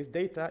got this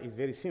data is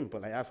very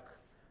simple. I asked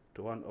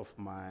to one of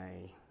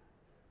my,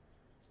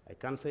 I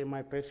can't say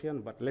my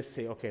patient, but let's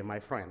say, okay, my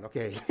friend,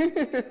 okay.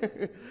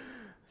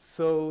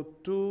 So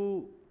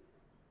to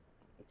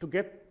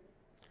get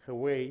her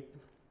weight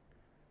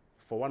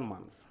for 1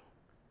 month.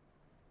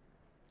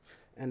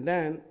 And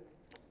then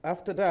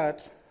after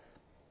that,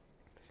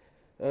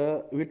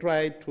 we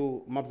try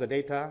to map the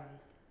data.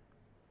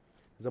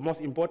 The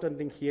most important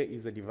thing here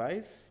is the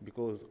device,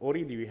 because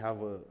already we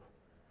have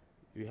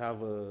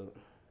a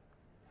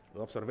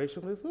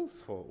observation resource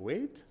for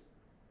weight,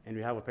 and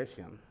we have a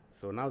patient.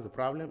 So now the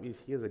problem is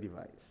here the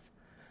device.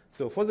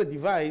 So for the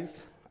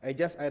device, I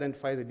just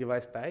identify the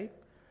device type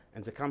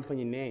and the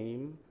company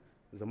name,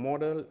 the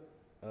model,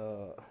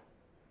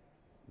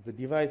 the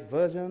device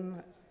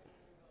version.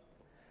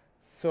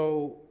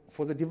 So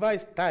for the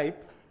device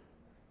type,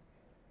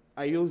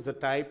 I use the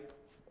type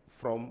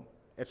from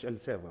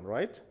HL7,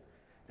 right?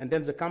 And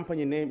then the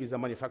company name is the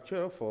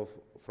manufacturer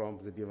from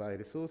the device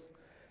resource.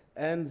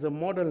 And the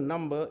model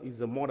number is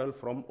the model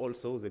from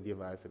also the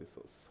device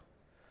resource.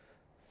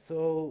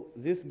 So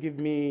this gives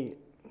me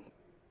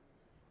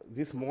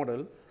this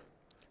model.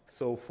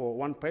 So for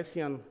one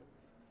patient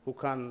who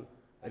can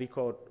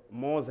record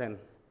more than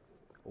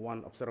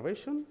one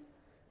observation,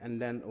 and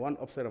then one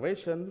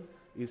observation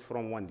is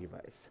from one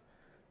device.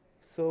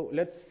 So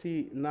let's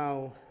see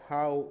now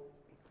how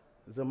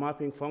the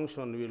mapping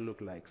function will look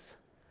like.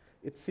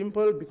 It's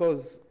simple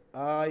because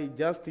I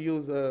just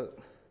use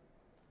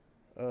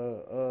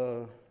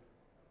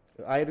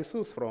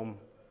iResource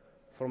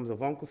from the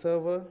Vonku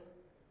server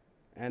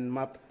and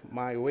map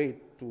my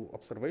weight to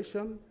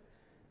observation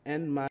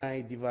and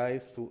my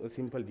device to a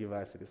simple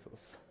device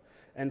resource.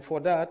 And for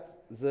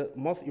that, the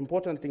most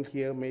important thing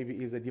here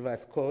maybe is the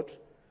device code,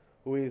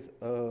 who is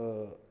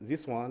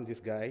this one, this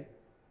guy,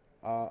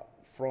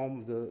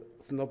 from the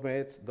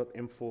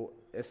snowmet.info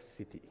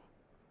SCT.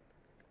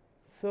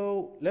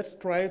 So let's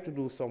try to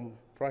do some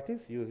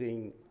practice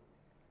using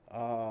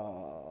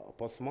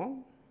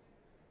Postman.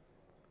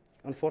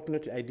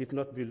 Unfortunately, I did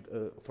not build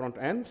a front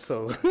end,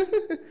 so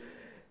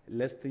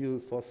let's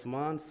use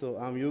Postman. So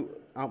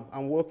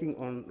I'm working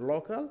on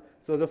local.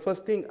 So the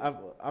first thing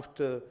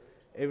after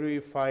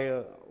every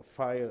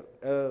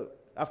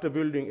after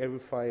building every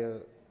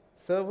Fire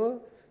server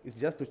is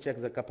just to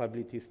check the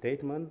capability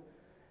statement,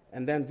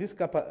 and then this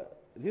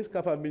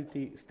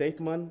capability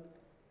statement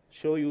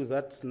show you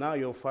that now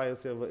your Fire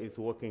server is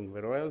working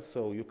very well,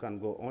 so you can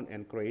go on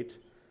and create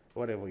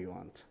whatever you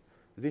want.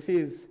 This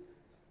is,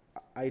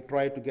 I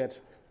try to get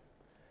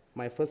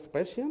my first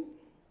patient,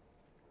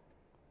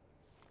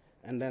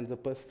 and then the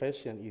first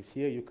patient is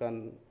here. You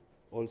can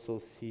also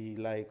see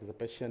like the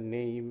patient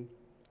name,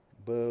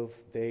 birth,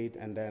 date,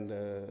 and then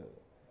the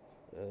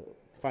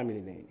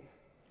family name.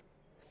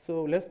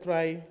 So let's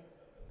try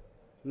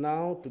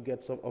now to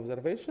get some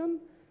observation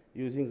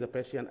using the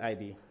patient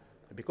ID,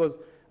 because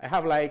I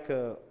have like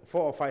 4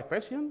 or 5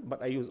 patients,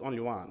 but I use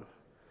only one.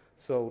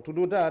 So to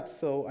do that,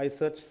 so I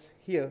search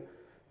here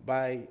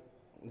by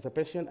the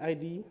patient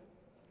ID,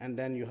 and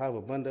then you have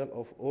a bundle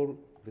of all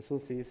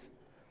resources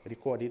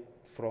recorded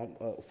from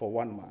for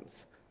 1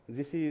 month.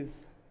 This is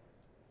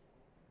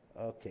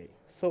okay.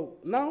 So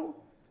now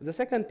the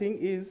second thing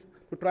is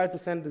to try to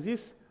send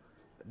this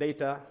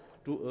data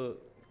to a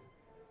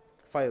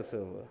Fire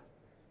server.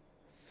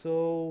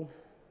 So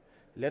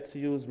let's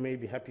use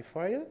maybe Happy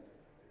Fire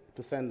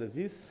to send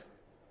this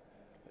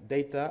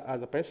data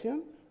as a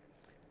patient,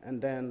 and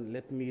then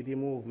let me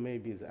remove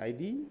maybe the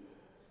ID.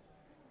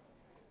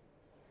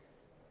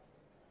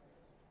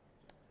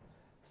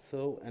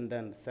 So, and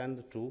then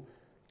send to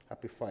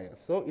Happy Fire.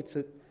 So it's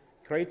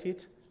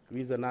created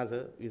with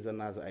another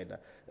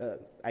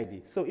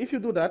ID. So if you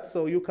do that,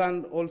 so you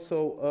can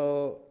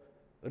also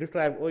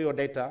retrieve all your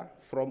data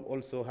from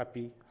also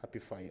Happy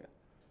Fire.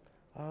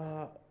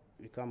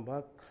 We come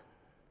back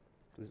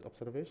to this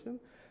observation.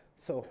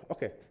 So,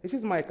 okay, this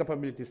is my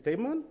capability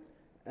statement,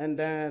 and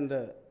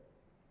then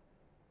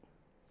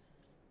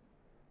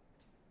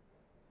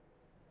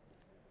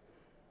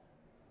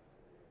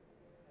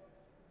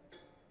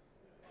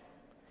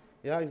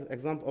yeah, is an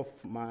example of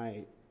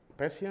my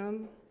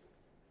patient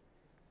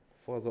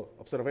for the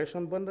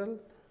observation bundle,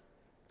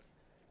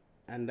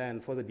 and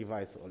then for the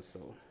device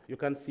also. You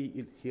can see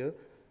it here,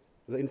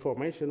 the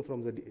information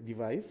from the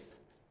device.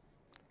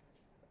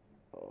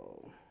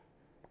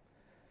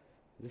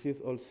 This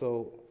is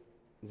also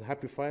the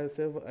Happy Fire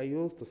server I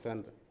use to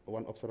send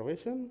one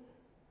observation.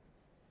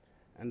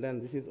 And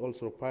then this is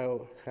also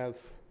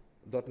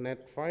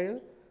PioHealth.net Fire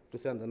to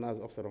send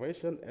another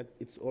observation, and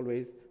it's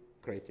always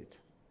created.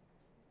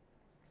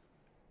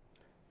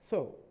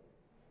 So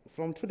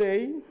from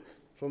today,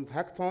 from the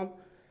hackathon,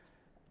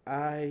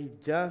 I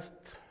just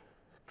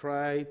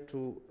try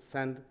to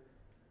send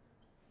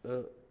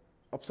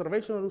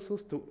observational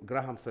resource to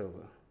Graham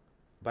server,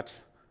 but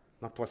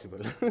not possible.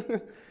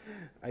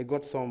 I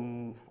got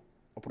some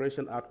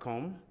operation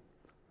outcome.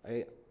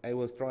 I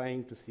was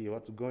trying to see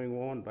what's going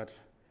on, but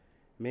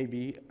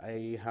maybe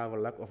I have a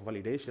lack of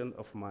validation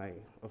of my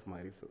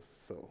resource.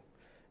 So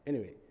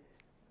anyway,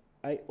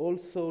 I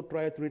also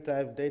try to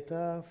retrieve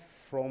data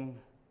from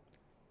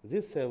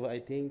this server. I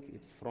think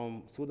it's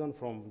from Sweden,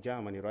 from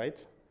Germany, right?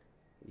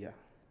 Yeah.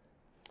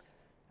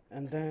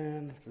 And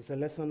then the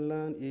lesson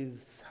learned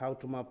is how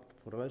to map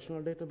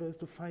relational database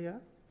to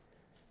Fire,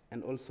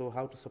 and also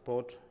how to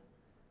support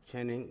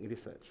chaining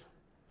research.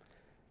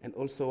 And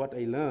also what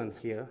I learned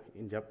here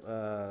in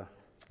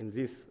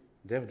this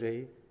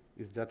DevDay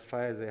is that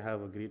Fire, they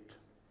have a great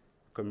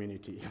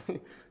community.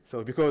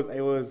 So because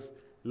I was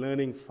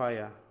learning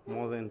Fire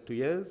more than 2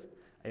 years,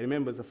 I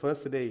remember the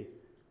first day,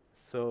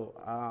 so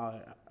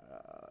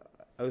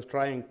I was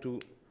trying to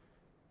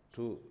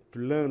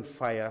learn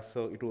Fire,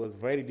 so it was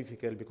very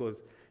difficult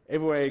because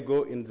everywhere I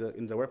go in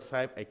the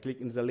website, I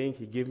click in the link,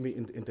 he gives me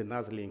in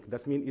another link.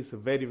 That means it's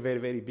very, very,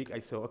 very big.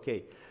 I said,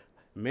 okay,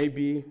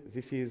 maybe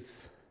this is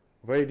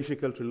very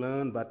difficult to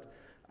learn, but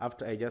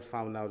after I just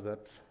found out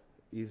that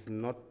it's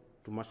not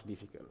too much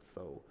difficult.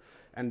 So,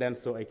 and then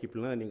so I keep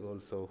learning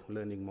also,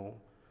 learning more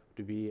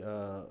to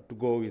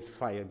go with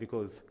Fire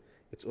because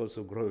it's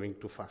also growing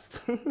too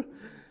fast.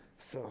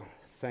 So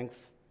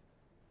thanks.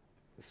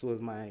 This was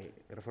my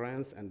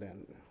reference, and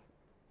then,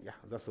 yeah,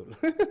 that's all.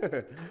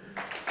 Questions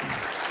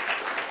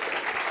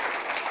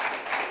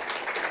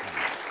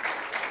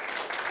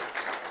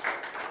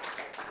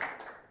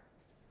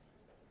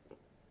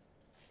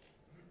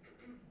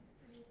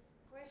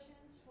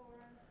for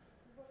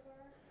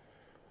Booker?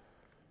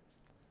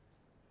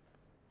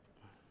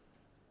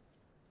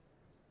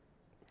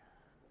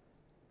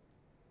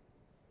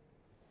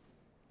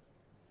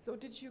 So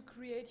did you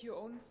create your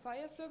own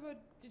file server?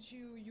 Did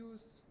you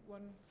use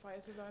one file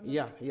server? I'm not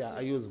Yeah, yeah, clear.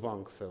 I use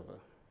Vonk server.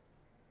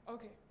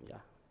 Okay. Yeah.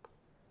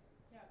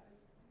 Yeah,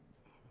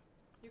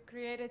 you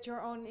created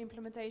your own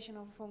implementation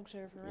of a Vonk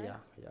server, right? Yeah,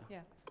 yeah.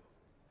 Yeah.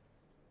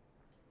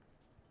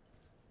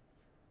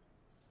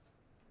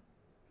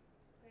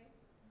 Okay.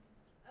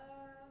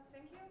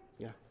 Thank you.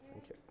 Yeah,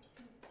 thank you.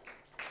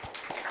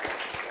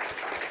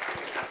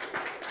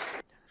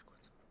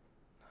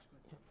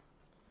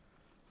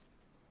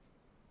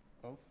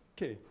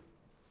 Okay.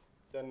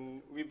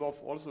 Then we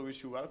both also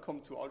wish you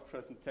welcome to our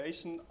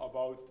presentation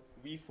about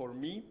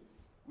We4Me.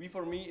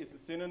 We4Me is a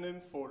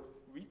synonym for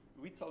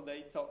vital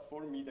data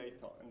for me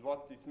data. And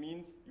what this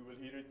means, you will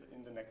hear it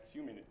in the next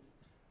few minutes.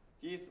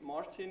 He is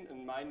Martin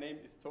and my name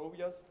is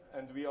Tobias,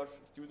 and we are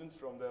students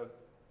from the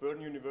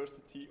Bern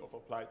University of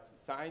Applied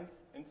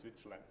Science in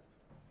Switzerland.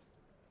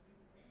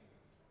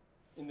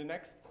 In the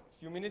next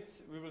few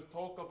minutes, we will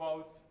talk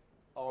about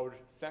our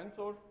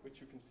sensor,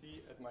 which you can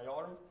see at my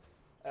arm,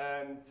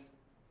 and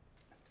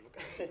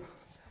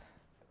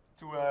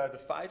to the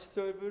file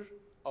server,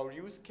 our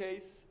use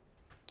case.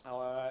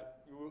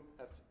 You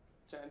have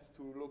the chance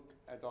to look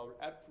at our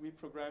app we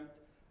programmed,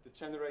 the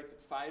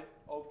generated file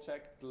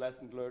object, the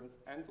lesson learned,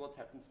 and what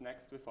happens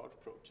next with our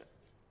project.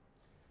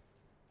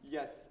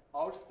 Yes,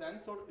 our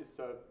sensor is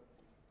a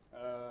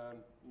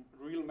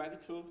real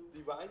medical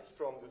device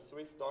from the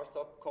Swiss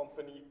startup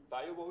company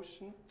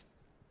BioOcean.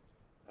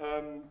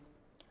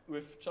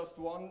 With just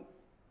one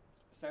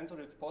sensor,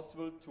 it's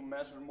possible to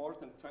measure more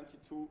than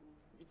 22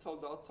 vital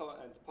data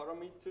and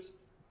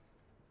parameters,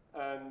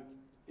 and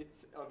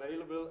it's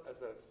available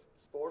as a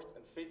sport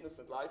and fitness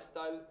and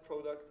lifestyle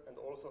product, and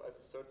also as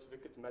a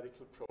certificate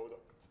medical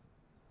product.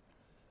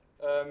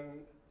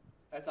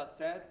 As I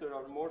said, there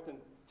are more than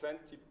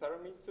 20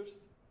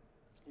 parameters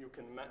you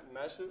can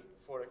measure.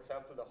 For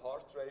example, the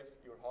heart rate,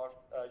 your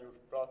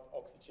blood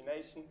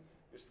oxygenation,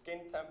 your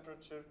skin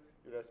temperature,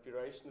 your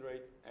respiration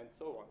rate, and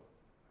so on.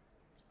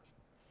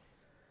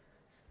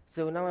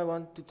 So now I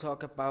want to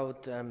talk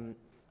about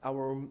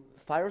our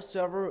file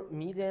server,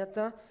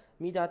 MeData.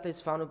 MeData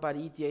is founded by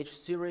the ETH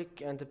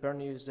Zurich and the Bern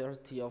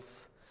University of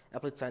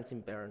Applied Science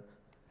in Bern.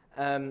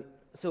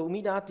 So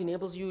MeData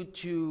enables you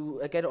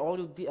to get all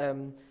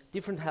the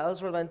different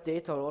health relevant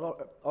data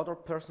or other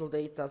personal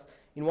data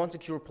in one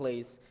secure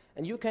place.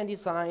 And you can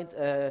decide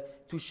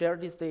to share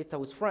this data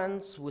with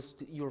friends, with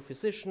your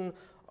physician,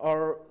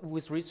 or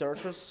with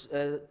researchers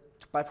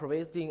by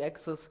providing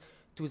access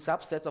to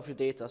subsets of your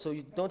data. So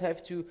you don't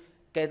have to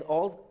get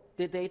all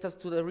the data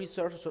to the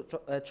researcher, so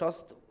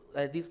just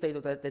this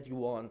data that you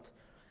want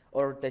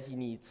or that he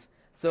needs.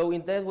 So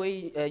in that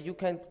way, you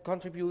can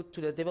contribute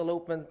to the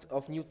development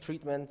of new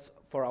treatments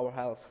for our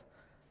health.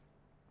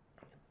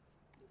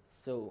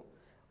 So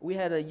we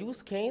had a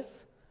use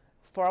case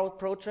for our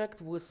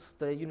project with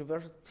the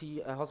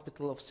University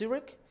Hospital of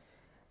Zurich,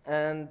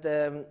 and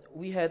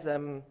we had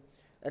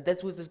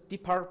that was the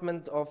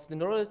Department of the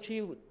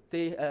Neurology.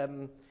 They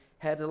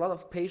had a lot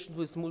of patients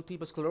with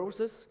multiple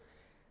sclerosis,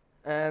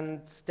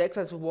 and the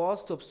exercise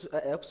was to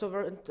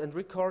observe and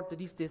record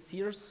this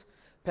disease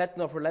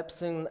pattern of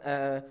relapsing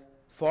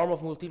form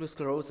of multiple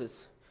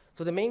sclerosis.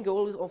 So the main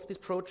goal of this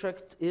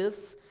project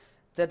is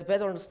that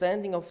better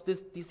understanding of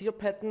this disease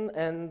pattern,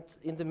 and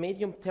in the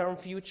medium-term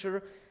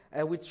future,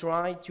 we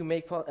try to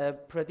make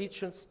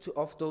predictions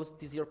of those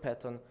disease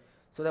pattern,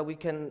 so that we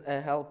can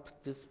help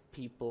these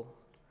people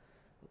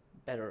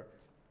better.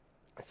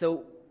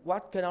 So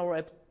what can our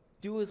app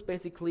do is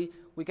basically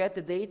we get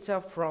the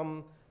data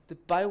from the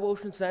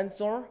BioOcean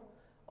sensor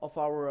of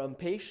our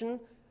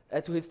patient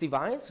to his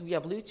device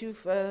via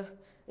Bluetooth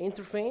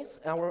interface.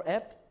 Our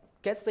app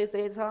gets the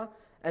data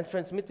and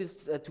transmits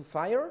it to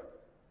Fire,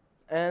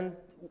 and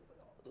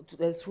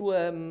through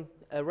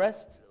a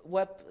REST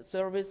web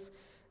service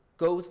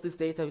goes this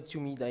data to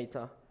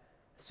MeData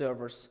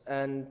servers.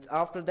 And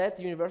after that,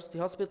 the University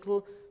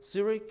Hospital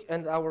Zurich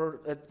and our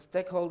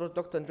stakeholder,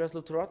 Dr. Andres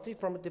Luterotti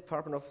from the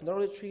Department of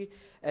Neurology,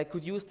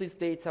 could use this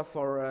data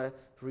for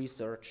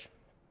research.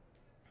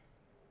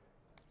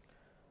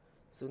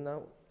 So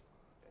now,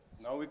 yes,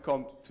 now we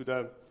come to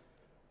the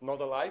not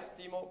a live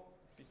demo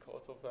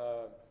because of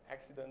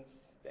accidents,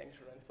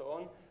 danger, and so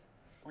on.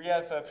 We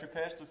have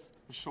prepared this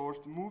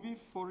short movie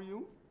for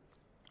you.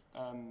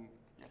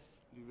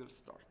 Yes, we will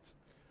start.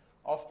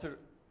 After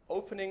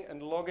opening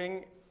and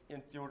logging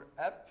into your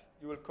app,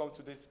 you will come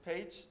to this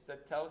page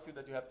that tells you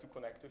that you have to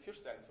connect with your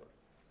sensor.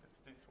 It's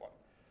this one.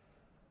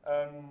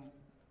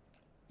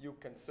 You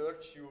can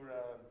search your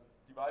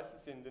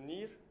devices in the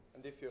near,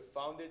 and if you have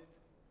found it,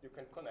 you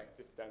can connect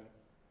with them.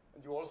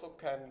 And you also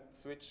can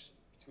switch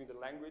between the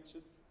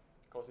languages,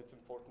 because it's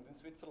important in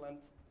Switzerland,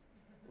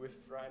 with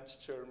French,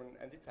 German,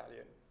 and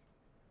Italian.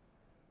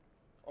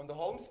 On the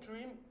home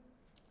screen,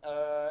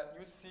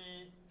 you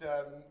see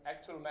the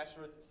actual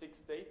measured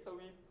 6 data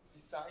we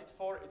decide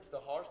for. It's the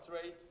heart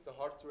rate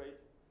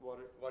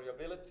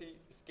variability,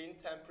 the skin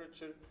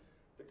temperature,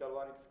 the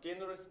galvanic skin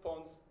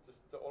response,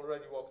 the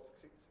already walked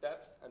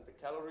steps, and the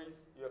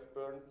calories you have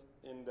burned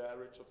in the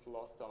average of the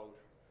last hour.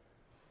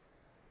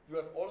 You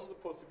have also the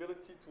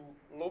possibility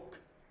to look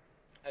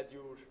at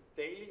your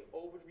daily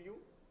overview.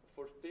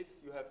 For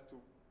this, you have to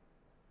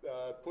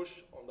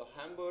push on the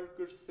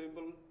hamburger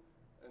symbol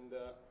in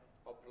the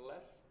upper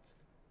left.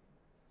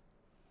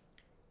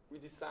 We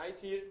decide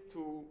here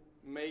to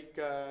make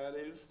an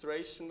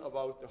illustration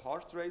about the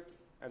heart rate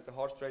and the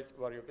heart rate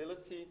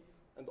variability,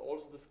 and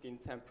also the skin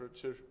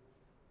temperature.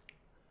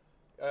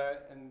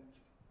 And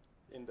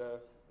in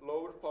the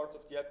lower part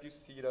of the app, you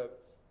see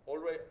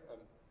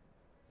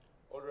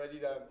already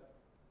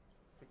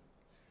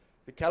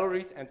the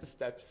calories and the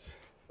steps.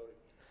 Sorry.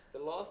 The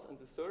last and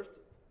the third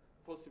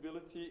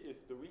possibility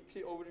is the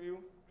weekly overview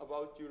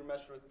about your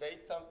measured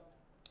data.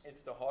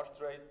 It's the heart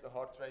rate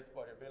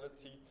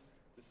variability,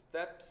 the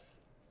steps,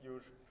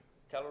 your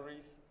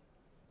calories.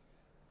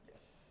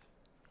 Yes.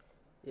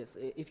 Yes,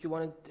 if you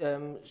want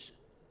to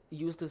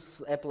use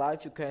this app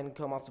live, you can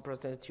come after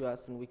presentation to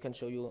us and we can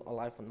show you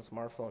live on the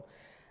smartphone.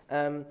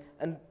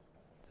 And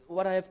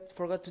what I have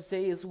forgot to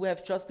say is we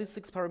have just these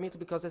 6 parameters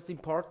because that's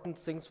important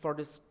things for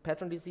this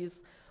pattern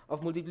disease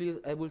of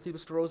multiple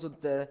sclerosis.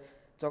 The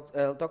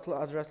doctor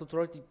address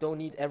authority don't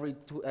need every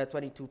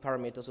 22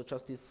 parameters, so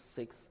just these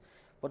 6.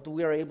 But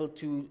we are able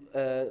to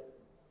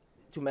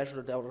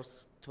measure the others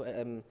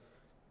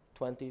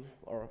 20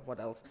 or what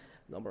else?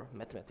 Number,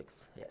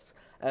 mathematics, yes.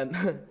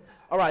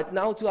 All right,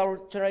 now to our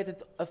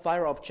generated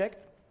FHIR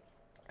object.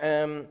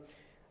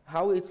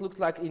 How it looks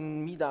like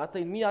in MeData.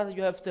 In MeData,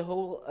 you have the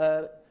whole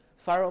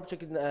FHIR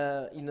object in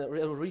a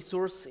real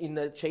resource in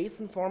a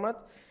JSON format.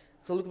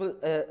 So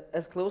look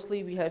as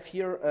closely we have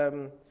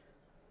here,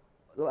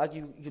 like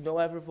you know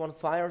everyone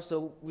FHIR.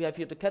 So we have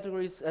here the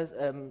categories as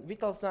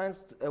vital signs,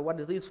 what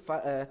it is,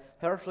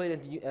 heart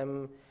rate,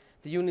 and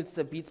the units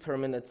beats per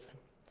minute.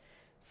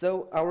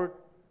 So our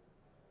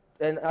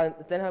then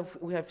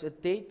we have the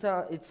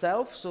data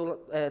itself, so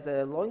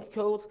the line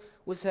code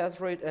with heart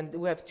rate, and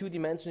we have 2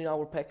 dimensions in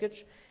our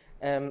package.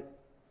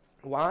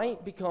 Why?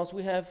 Because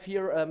we have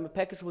here a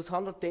package with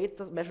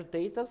 100 measured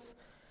data,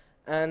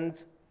 and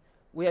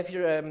we have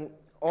here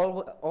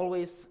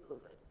always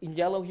in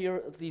yellow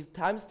here the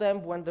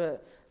timestamp when the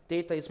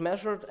data is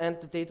measured and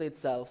the data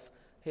itself,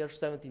 here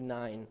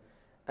 79.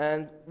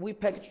 And we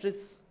package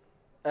this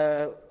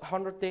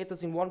 100 data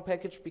in one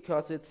package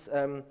because it's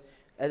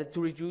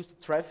to reduce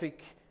the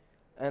traffic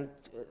and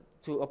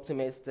to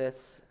optimize that.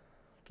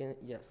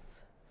 Yes.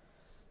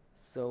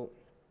 So,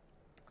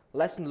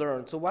 lesson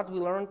learned. So what we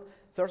learned,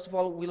 first of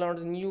all, we learned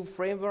a new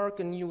framework,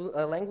 a new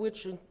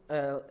language,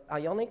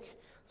 Ionic,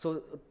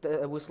 so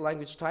with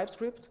language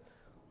TypeScript.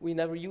 We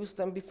never used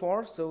them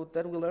before, so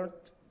that we learned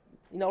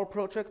in our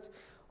project.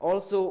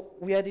 Also,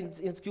 we had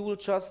in school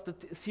just the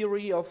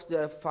theory of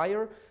the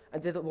FHIR,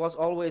 and that was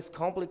always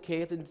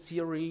complicated in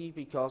theory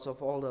because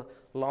of all the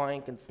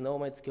LOINC and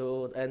SNOMED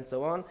code and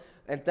so on.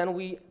 And then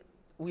we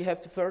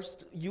have to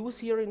first use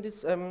here in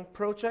this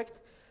project,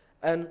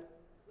 and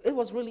it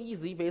was really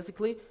easy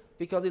basically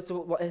because it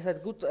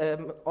had good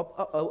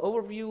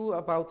overview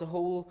about the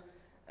whole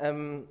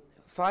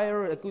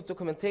FHIR, a good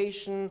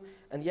documentation,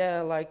 and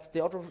yeah, like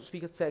the other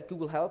speaker said,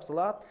 Google helps a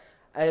lot,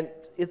 and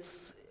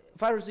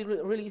FHIR is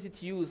really easy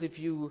to use if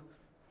you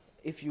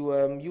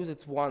use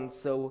it once.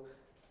 So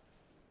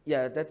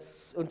yeah,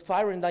 and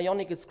FHIR and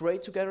Ionic is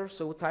great together,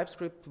 so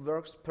TypeScript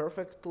works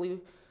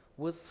perfectly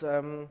with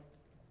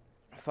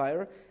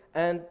FHIR.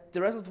 And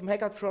the result from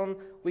Hackathon,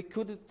 we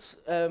couldn't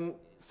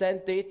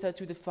send data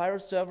to the FHIR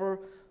server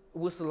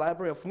with the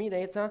library of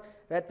MeData.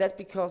 That's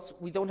because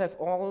we don't have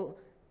all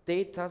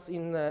data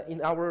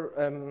in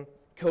our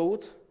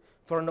code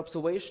for an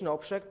observation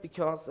object,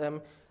 because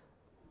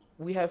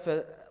we have,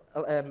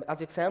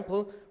 as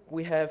example,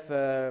 we have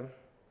a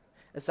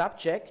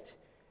subject.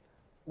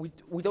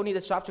 We don't need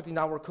a subject in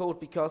our code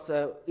because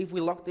if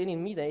we logged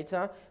in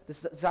MeData, the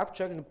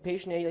subject and the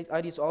patient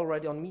ID is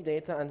already on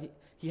MeData, and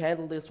he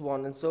handled this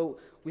one. And so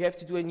we have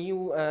to do a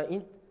new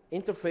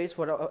interface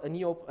for a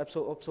new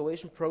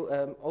observation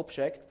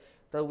object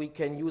that we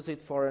can use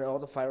it for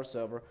another FHIR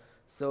server.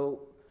 So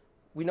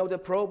we know the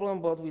problem,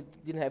 but we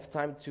didn't have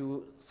time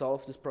to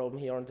solve this problem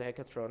here on the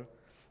hackathon.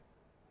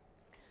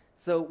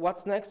 So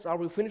what's next? Are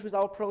we finished with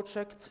our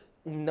project?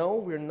 No,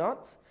 we're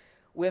not.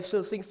 We have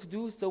still things to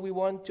do, so we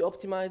want to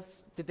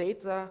optimize the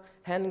data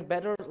handling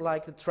better,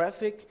 like the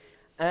traffic,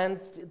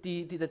 and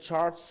the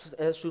charts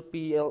should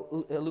be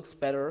looks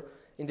better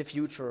in the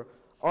future.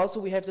 Also,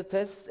 we have to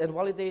test and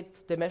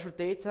validate the measured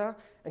data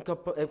and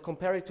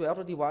compare it to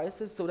other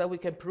devices so that we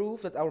can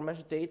prove that our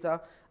measured data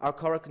are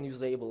correct and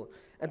usable.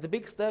 And the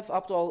big step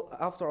after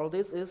all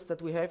this is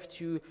that we have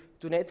to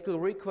do an ethical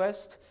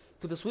request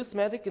to the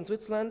Swissmedic in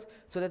Switzerland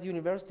so that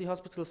University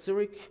Hospital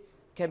Zurich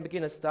can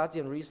begin a study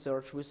and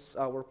research with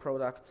our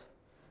product.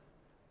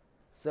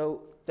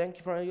 So thank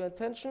you for your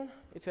attention.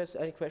 If you have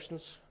any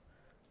questions,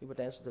 we would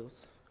answer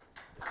those.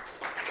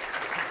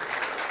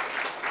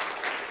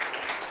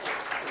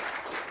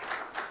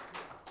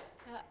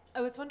 I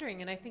was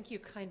wondering, and I think you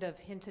kind of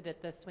hinted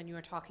at this when you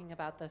were talking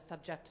about the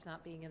subject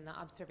not being in the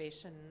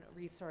observation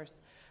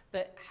resource,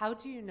 but how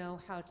do you know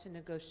how to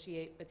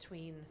negotiate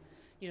between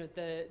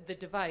the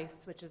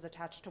device, which is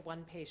attached to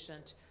one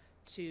patient,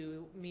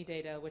 to Me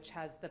Data, which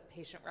has the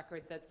patient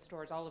record that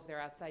stores all of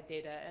their outside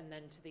data, and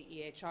then to the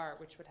EHR,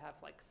 which would have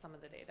like some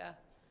of the data.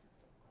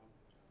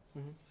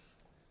 Mm-hmm.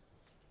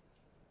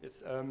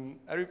 Yes,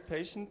 every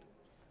patient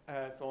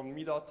has on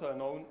Me Data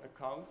an own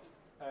account,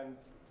 and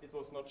it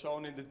was not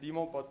shown in the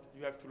demo, but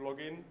you have to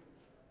log in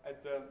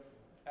at the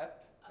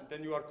app, and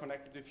then you are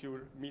connected with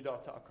your Me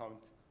Data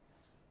account.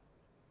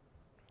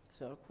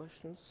 Any other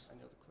questions?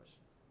 Any other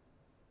questions?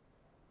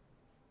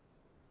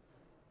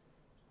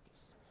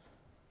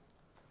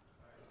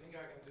 I think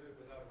I can do it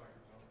without a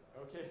microphone.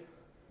 Okay.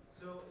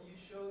 So you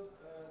showed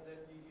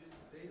that you use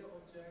the data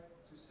object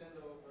to send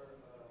over a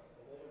lot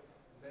of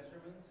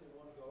measurements in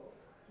one go.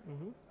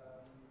 Mm-hmm.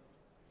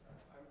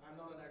 I'm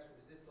not an expert.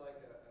 Is this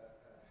like a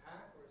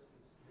hack, or is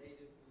this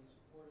natively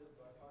supported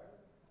by Fire?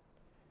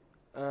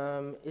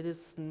 It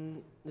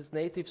is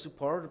native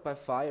supported by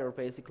Fire,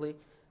 basically,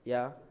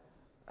 yeah.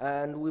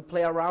 And we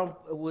play around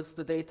with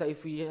the data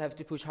if we have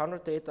to push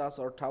 100 data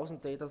or 1,000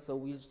 data, so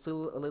we're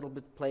still a little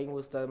bit playing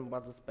with them,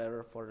 but it's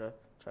better for the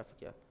traffic,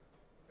 yeah.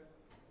 Okay.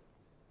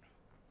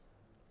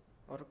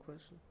 Other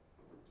question?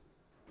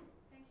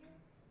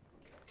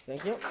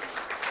 Thank you. Thank you.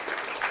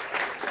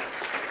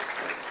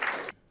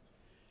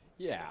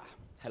 Yeah,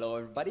 hello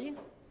everybody.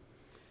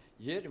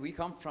 Here we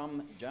come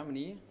from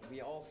Germany.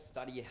 We all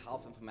study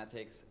health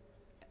informatics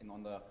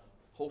on the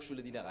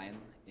Hochschule Niederrhein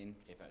in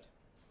Krefeld.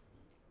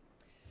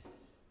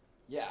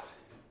 Yeah.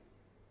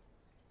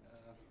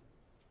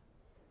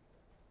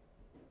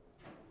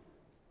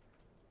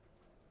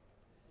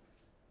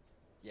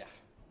 Yeah,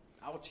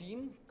 our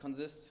team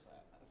consists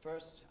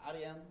first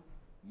Adrian,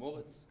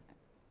 Moritz,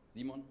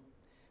 Simon,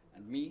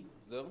 and me,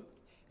 Sören.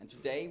 And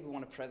today we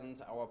want to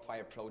present our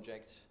Fire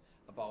project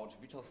about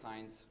vital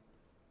signs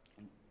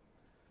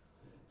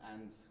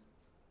and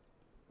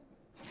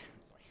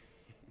sorry.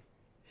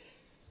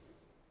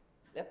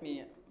 Let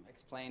me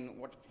explain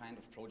what kind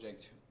of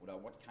project or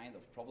what kind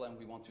of problem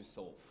we want to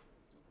solve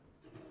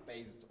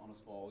based on a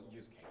small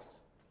use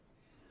case.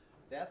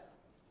 That's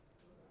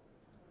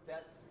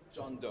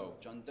John Doe.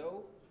 John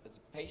Doe is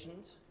a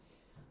patient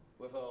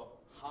with a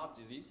heart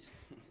disease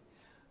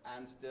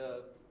and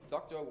the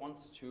doctor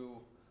wants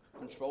to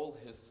control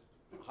his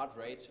heart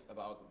rate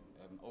about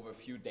over a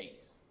few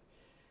days.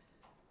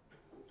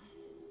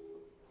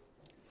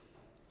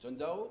 John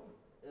Doe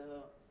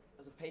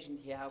as a patient,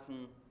 he has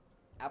an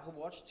Apple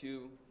Watch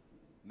to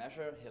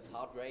measure his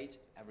heart rate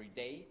every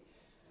day,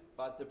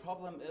 but the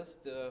problem is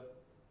the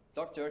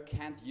doctor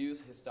can't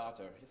use his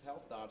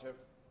health data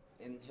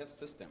in his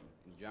system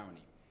in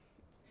Germany.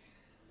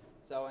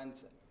 So, and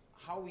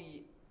how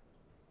we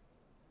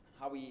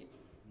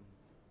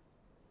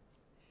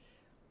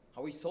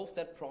solve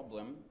that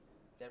problem,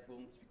 that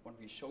will what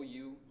we show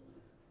you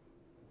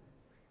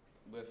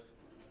with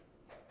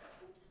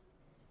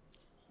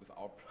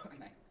our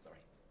sorry.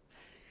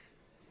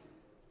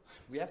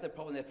 We have the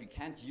problem that we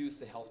can't use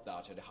the health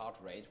data, the heart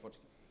rate,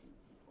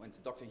 when the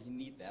doctor he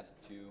need that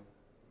to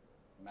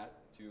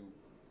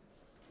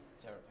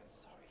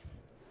therapist. Sorry.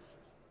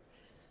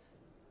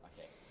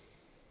 Okay.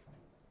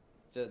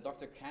 The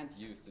doctor can't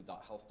use the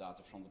health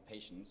data from the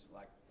patient,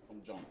 like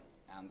from John,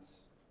 and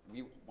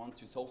we want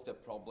to solve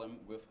that problem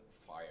with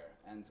Fire.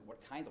 And what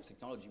kind of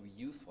technology we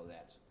use for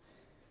that?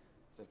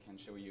 So I can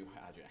show you,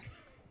 Adrian.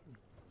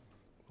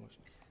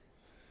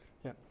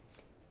 Yeah.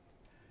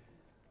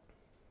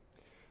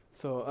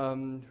 So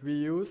we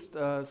used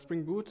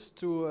Spring Boot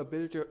to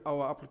build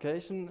our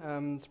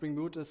application. Spring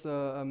Boot is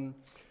a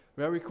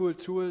very cool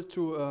tool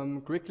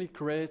to quickly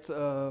create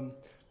a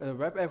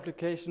web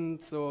application.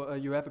 So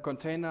you have a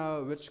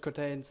container which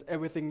contains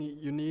everything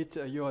you need,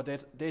 your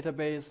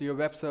database, your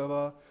web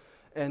server,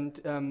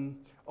 and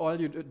all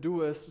you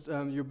do is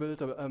you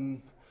build a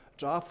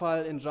jar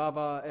file in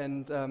Java,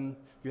 and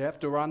you have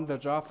to run the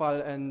jar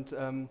file, and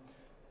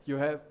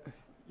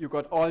you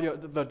got all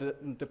the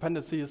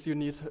dependencies you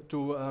need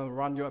to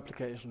run your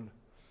application.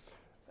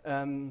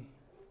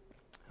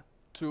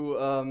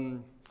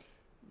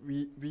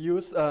 We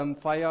use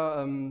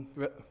Fire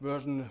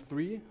version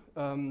 3,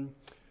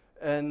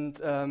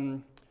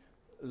 and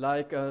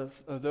like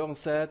Sören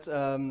said,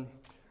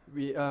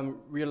 we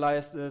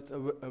realized it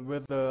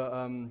with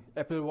the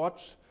Apple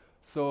Watch.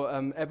 So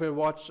Apple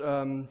Watch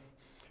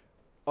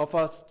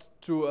offers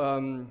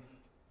to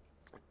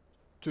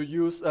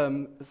use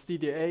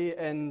CDA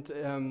and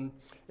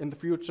in the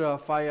future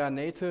Fire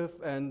native,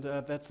 and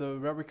that's a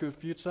very cool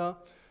feature.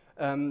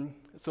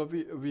 So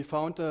we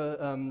found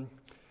a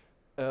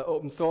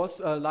open source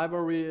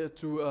library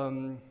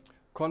to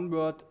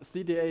convert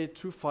CDA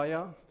to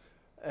Fire,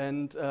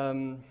 and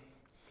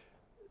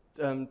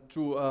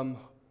to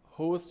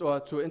host or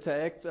to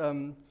interact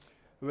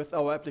with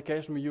our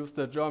application, we use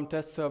the German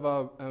test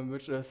server,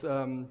 which is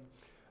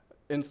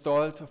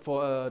installed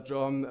for a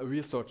German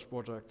research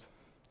project.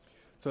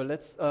 So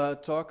let's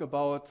talk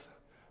about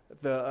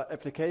the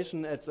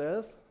application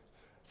itself.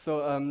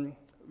 So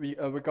we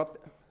got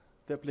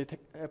the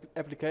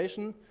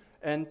application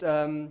and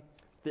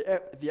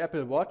the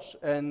Apple Watch,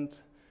 and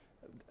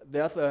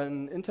there's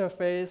an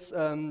interface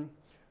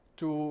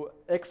to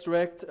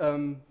extract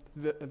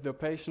the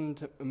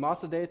patient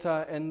master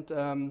data and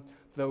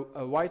the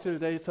vital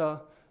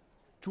data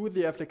to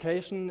the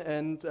application,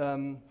 and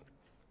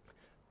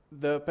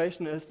the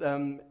patient is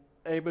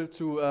able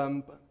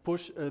to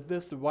push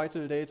this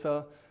vital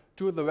data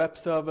to the web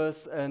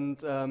service, and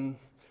the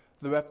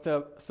web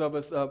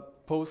service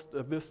posts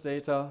this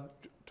data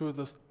to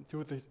the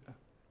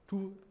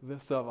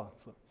server.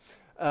 So,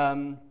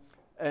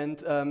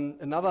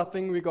 another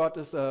thing we got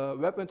is a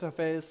web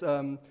interface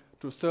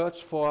to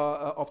search for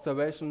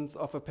observations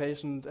of a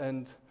patient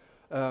and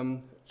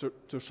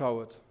to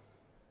show it.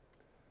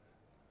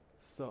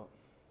 So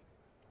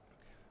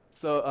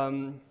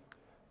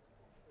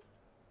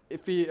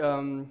if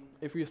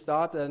we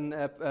start an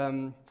app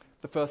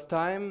the first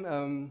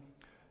time,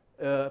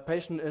 a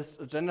patient is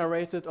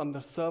generated on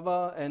the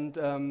server, and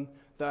the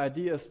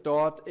ID is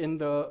stored in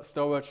the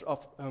storage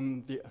of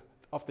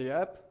the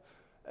app,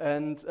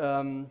 and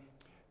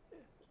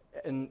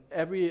in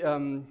every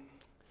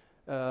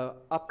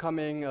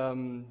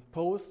upcoming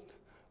post,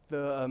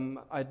 the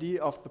ID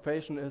of the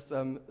patient is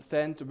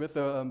sent with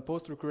a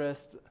post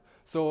request,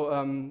 so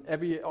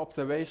every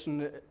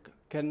observation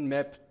can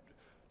map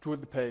to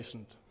the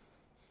patient.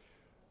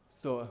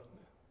 So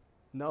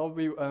now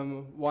we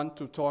want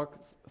to talk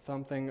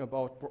something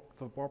about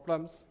the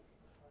problems.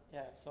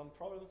 Yeah, some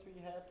problems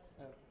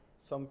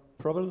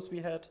we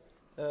had.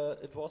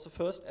 It was the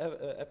first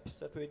app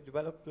that we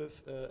developed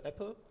with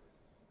Apple,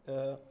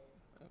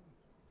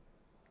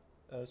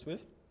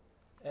 Swift,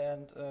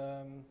 and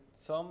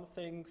some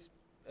things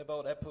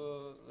about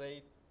Apple,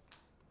 they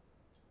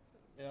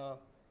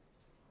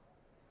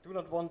do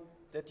not want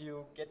that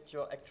you get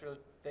your actual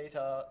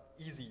data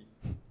easy.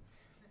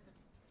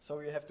 So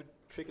you have to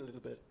trick a little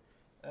bit.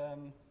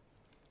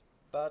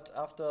 But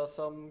after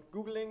some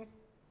Googling,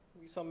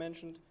 we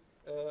mentioned,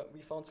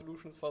 we found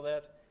solutions for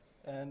that.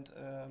 And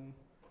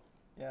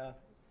the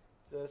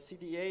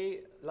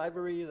CDA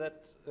library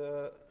that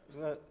the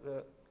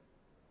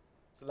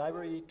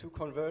library to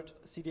convert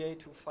CDA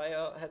to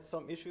Fire had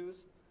some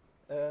issues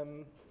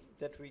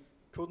that we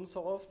couldn't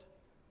solve,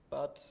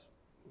 but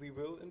we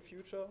will in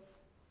future.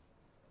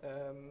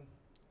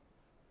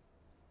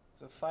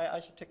 The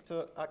Fire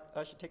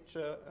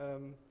architecture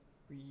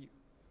we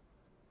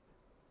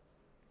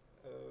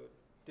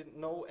didn't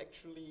know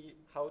actually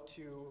how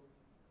to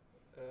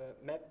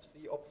map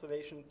the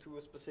observation to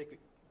a specific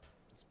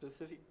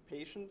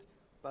patient,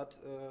 but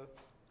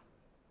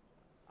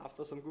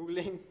after some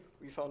Googling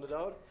we found it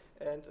out,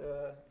 and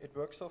it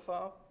works so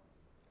far.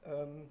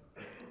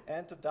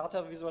 And the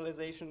data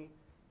visualization,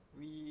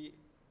 we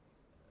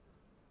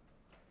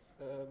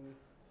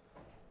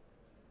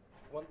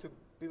want to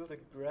build a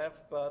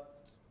graph,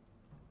 but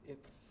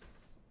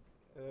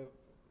there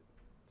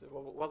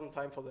wasn't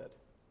time for that.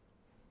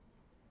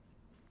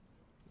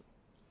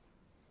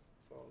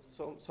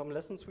 So some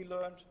lessons we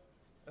learned.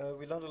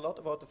 We learned a lot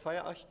about the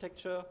Fire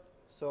architecture,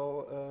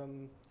 so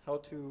how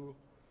to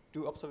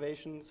do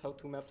observations, how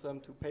to map them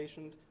to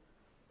patient.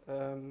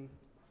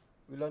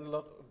 We learned a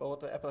lot about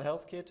the Apple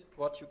Health Kit,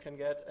 what you can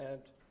get,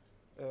 and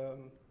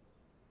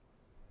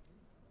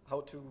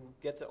how to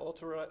get the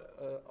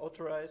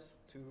authorize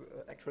to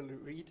actually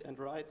read and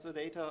write the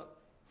data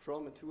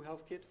from and to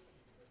Health Kit.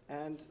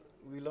 And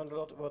we learned a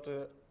lot about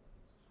the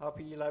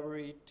RPE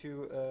library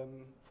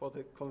for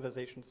the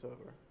conversation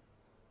server.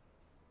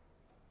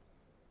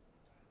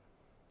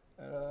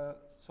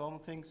 Some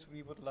things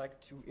we would like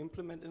to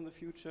implement in the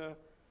future,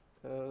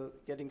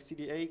 getting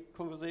CDA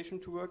conversation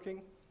to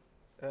working,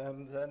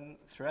 then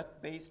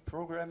thread-based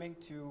programming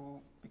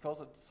because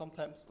it's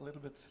sometimes a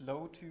little bit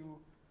slow to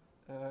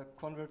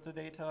convert the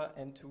data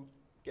and to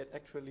get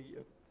actually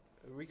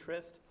a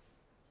request.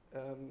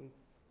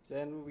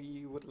 Then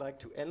we would like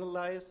to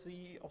analyze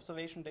the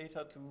observation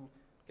data to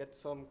get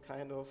some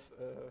kind of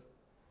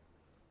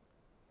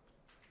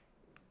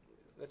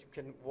that you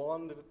can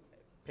warn the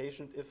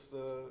patient if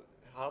the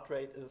heart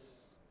rate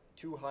is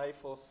too high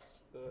for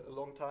a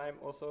long time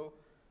or so.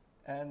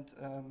 And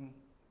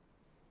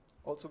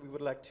also we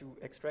would like to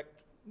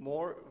extract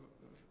more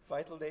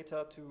vital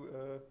data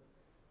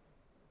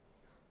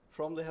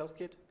from the health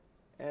kit,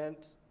 and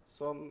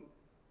some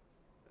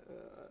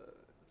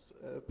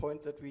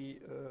point that we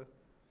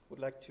would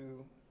like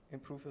to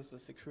improve is the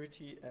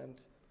security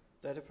and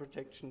data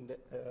protection,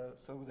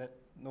 so that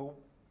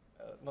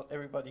not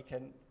everybody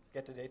can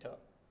get the data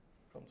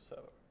from the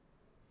server.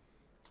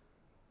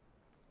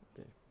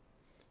 Okay.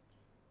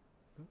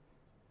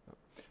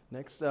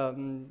 Next,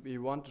 we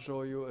want to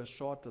show you a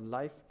short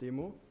live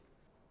demo.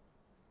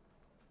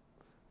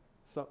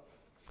 So,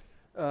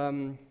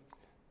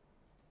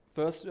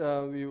 first,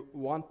 we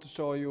want to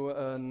show you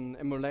an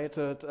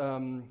emulated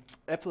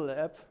Apple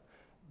app,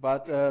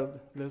 but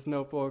this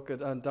notebook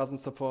doesn't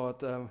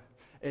support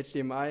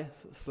HDMI,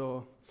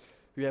 so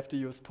we have to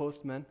use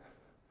Postman.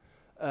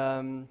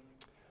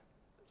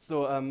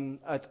 So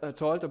I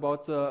told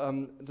about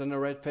the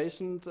generate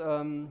patient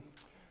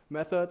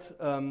method.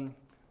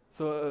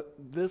 So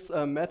this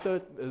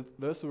method,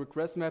 this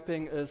request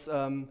mapping, is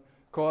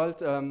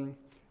called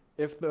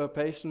if the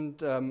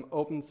patient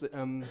opens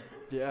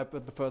the app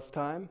at the first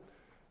time,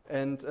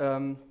 and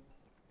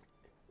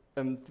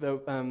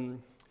the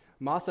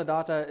master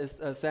data is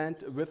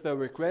sent with the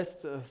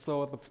request,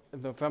 so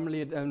the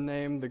family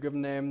name, the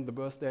given name, the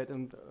birth date,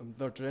 and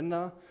the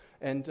gender.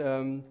 And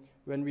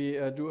when we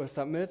do a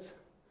submit,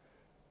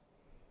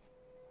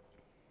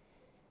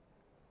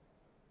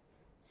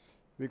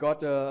 we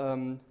got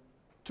a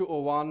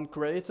 201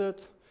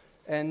 created,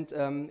 and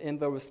in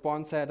the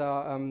response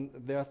header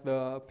there's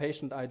the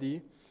patient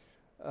ID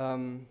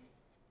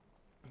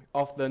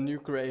of the new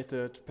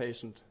created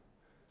patient.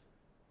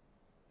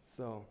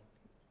 So,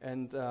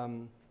 and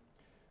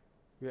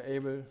we are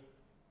able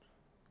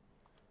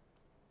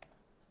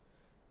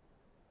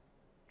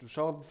to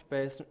show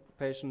the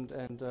patient,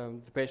 and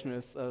the patient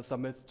is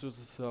submitted to the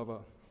server.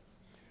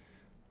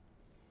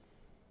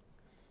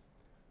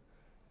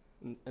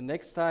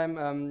 Next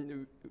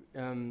time,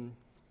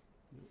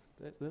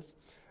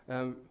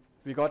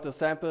 we got a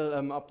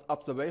sample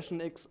observation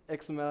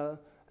XML,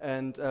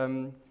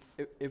 and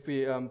if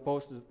we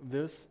posted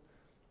this,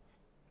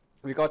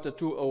 we got the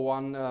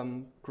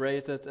 201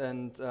 created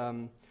and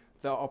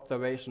the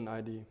observation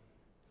ID.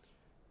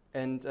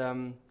 And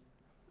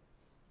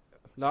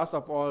last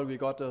of all, we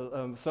got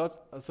a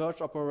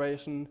search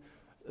operation.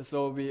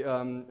 So we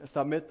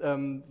submit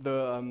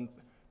the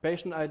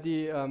patient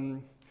ID,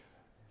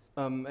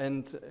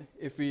 and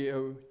if we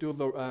do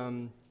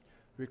the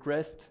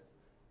request,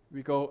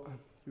 we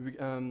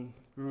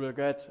will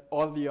get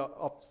all the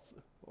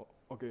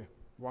okay,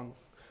 wrong.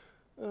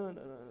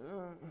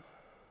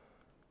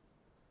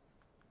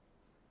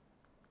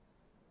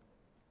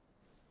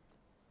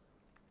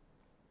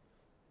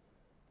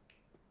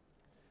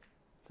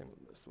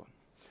 This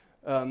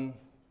one.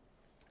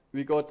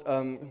 We got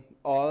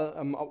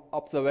all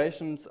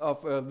observations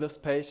of this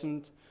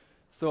patient.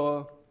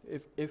 So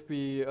if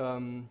we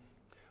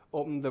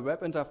open the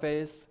web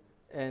interface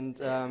and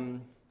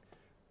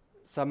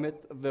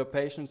submit the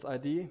patient's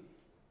ID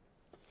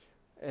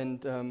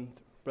and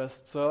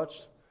press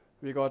search,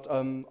 we got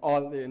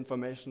all the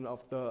information of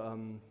the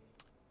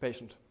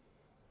patient.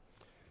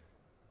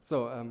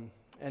 So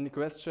any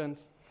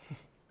questions?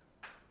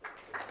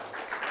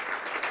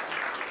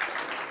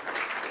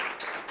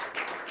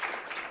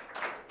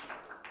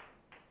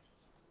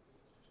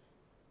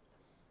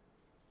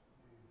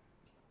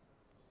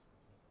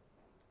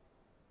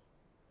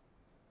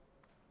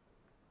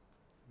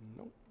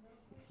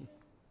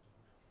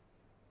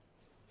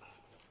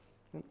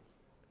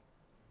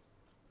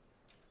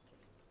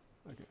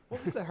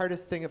 What was the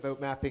hardest thing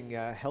about mapping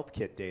health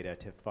kit data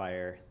to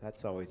FHIR?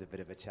 That's always a bit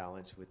of a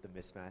challenge with the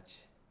mismatch.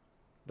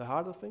 The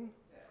hardest thing?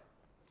 Yeah.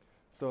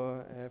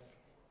 So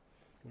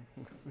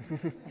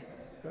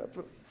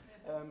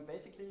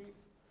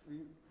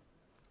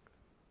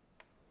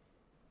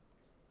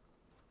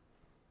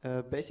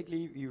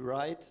basically we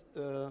write,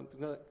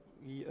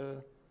 we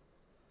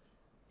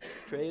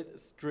create a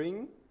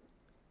string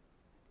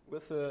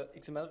with the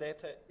XML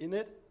data in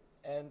it,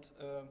 and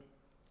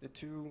the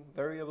two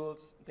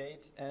variables,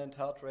 date and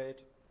heart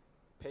rate,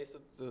 pasted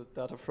the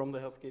data from the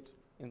health kit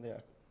in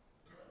there.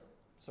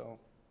 So,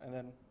 and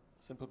then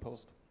simple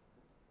post.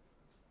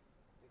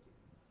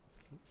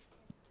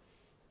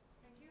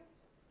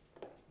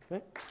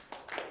 Okay.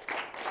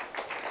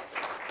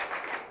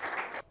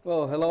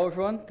 Well, hello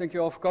everyone. Thank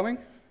you all for coming.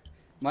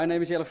 My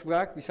name is Jelle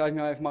Verbraak. Beside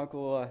me I have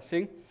Michael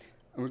Singh.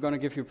 And we're going to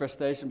give you a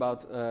presentation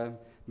about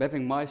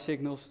mapping my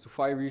signals to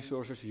FHIR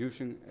resources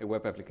using a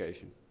web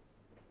application.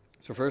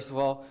 So first of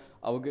all,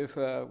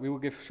 we will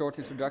give a short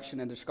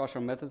introduction and discuss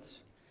our methods,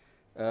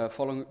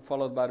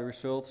 followed by the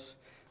results,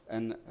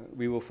 and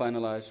we will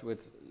finalize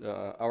with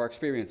our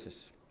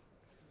experiences.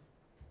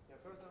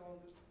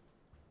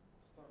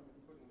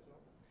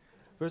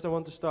 First I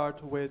want to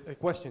start with a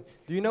question.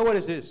 Do you know what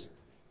this is?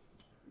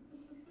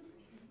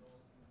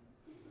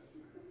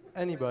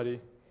 Anybody?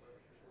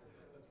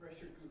 A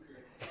pressure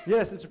cooker.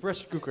 Yes, it's a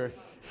pressure cooker.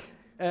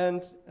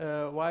 And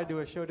why do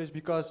I show this?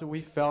 Because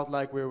we felt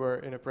like we were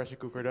in a pressure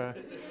cooker there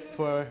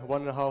for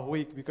 1.5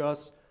 weeks.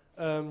 Because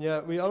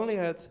we only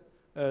had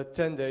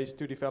 10 days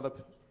to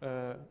develop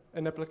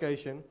an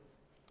application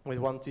with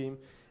one team,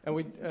 and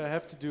we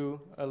have to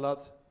do a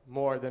lot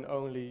more than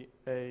only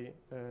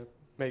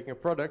making a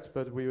product.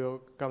 But we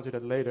will come to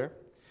that later.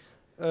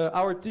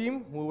 Our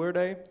team, who were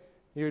they?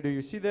 Here do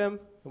you see them?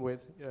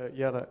 With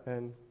Jelle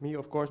and me,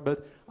 of course.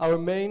 But our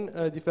main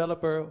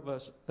developer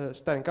was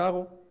Stijn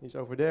Karel. He's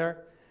over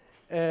there.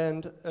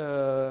 And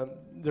the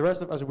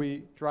rest of us,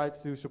 we tried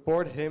to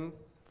support him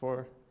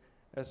for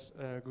as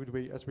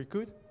good as we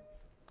could.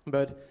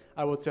 But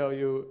I will tell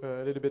you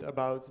a little bit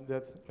about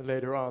that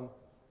later on.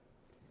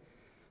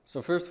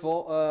 So first of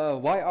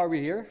all, why are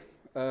we here?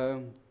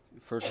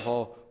 First of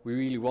all, we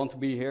really want to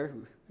be here.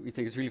 We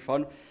think it's really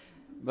fun.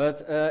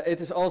 But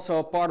it is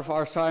also part of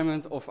our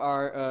assignment of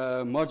our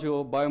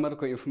module,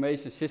 Biomedical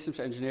Information Systems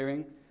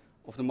Engineering,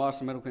 of the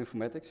Master Medical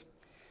Informatics.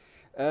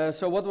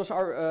 So what was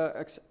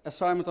our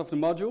assignment of the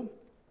module?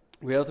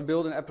 We had to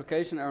build an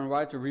application and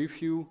write a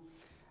review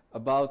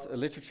about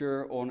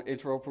literature on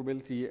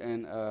interoperability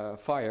and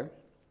fire.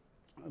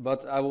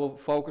 But I will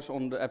focus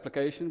on the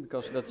application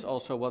because that's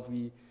also what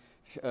we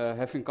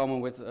have in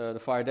common with the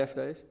Fire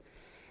DevDays.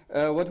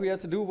 What we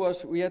had to do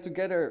was we had to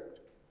gather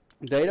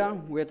data,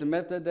 we had to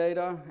map that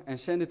data and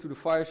send it to the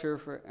Fire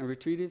server and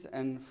retrieve it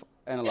and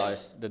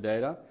analyze the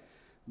data.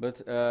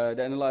 But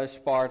the analyze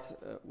part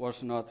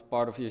was not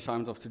part of the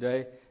assignment of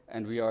today,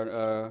 and we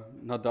are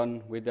not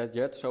done with that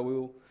yet. So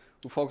we'll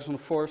focus on the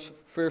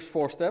first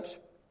 4 steps.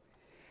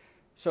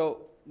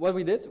 So what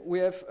we did, we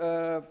have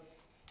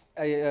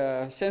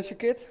a sensor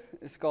kit.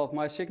 It's called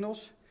My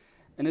Signals,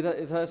 and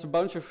it has a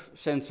bunch of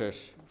sensors.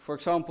 For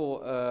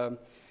example,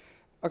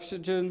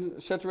 oxygen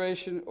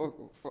saturation or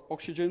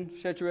oxygen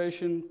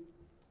saturation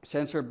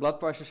sensor, blood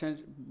pressure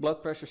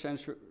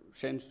sensor,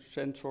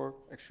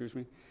 excuse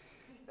me,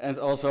 and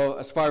also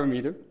a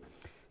spirometer.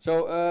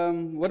 So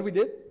what we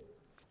did,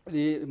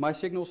 the My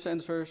Signals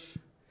sensors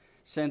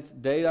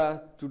sent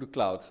data to the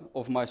cloud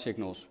of My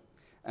Signals,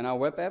 and our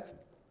web app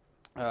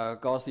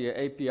calls the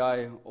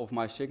API of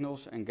My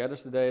Signals and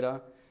gathers the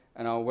data,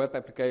 and our web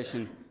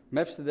application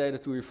maps the data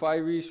to a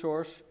Fire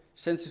resource,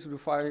 sends it to the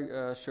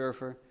Fire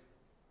server,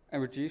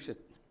 and retrieves it.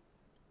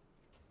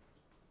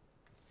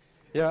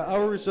 Yeah,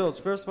 our results.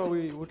 First of all,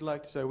 we would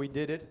like to say we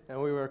did it,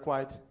 and we were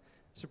quite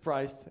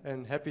surprised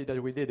and happy that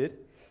we did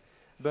it.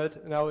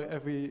 But now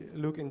if we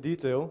look in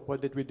detail,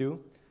 what did we do?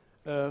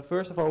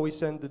 First of all, we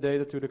sent the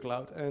data to the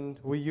cloud, and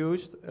we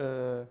used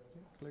a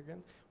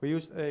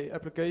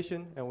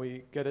application, and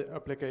we get an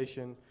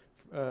application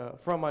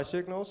from My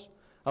Signals.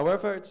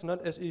 However, it's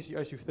not as easy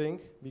as you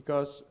think,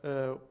 because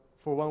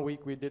for 1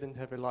 week we didn't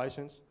have a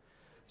license.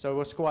 So it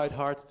was quite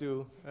hard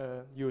to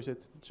use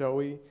it. So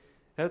we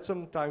had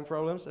some time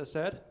problems, as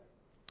said.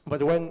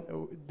 But when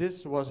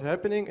this was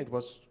happening, it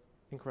was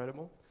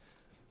incredible.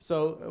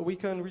 So we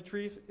can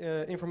retrieve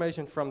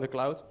information from the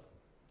cloud.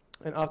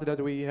 And after that,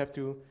 we have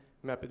to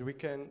map it. We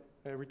can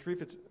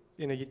retrieve it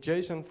in a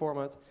JSON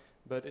format,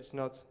 but it's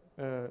not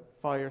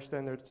Fire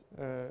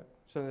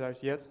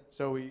standardized yet.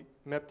 So we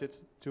mapped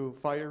it to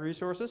Fire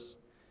resources.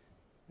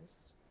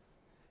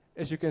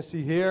 As you can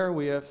see here,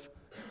 we have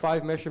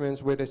 5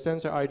 measurements with a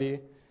sensor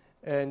ID,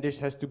 and this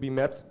has to be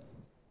mapped.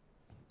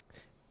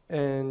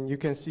 And you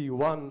can see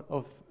one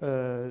of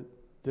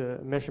the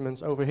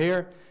measurements over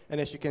here,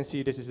 and as you can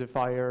see, this is a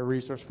Fire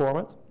resource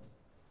format.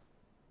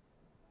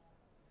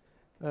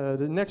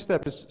 The next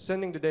step is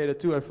sending the data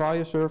to a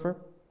Fire server.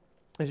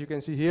 As you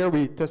can see here,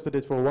 we tested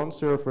it for 1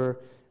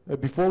 server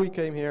before we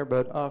came here,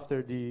 but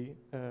after the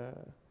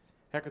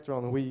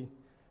hackathon, we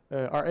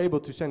are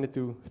able to send it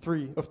to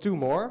 2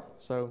 more,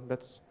 so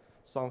that's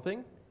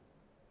something.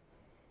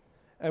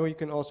 And we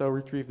can also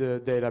retrieve the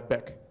data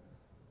back.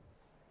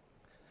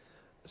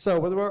 So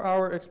what were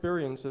our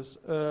experiences?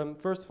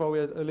 First of all, we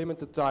had a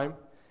limited time.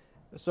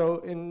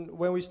 So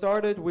when we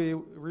started, we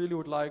really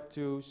would like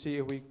to see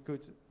if we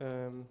could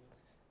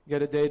get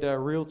the data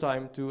real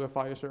time to a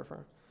Fire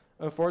server.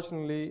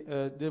 Unfortunately,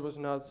 this was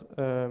not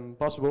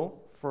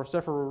possible for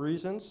several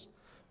reasons.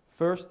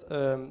 First,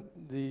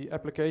 the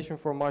application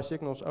for My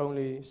Signals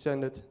only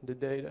send the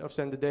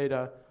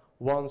data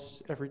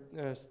once every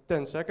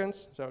 10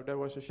 seconds, so that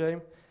was a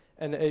shame.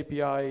 And the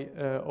API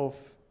of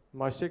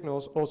My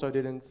Signals also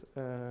didn't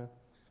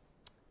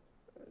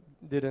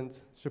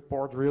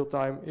support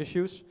real-time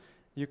issues.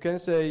 You can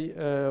say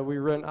we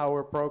run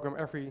our program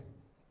every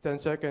 10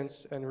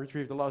 seconds and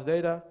retrieve the last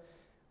data.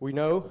 We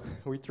know,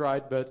 we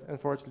tried, but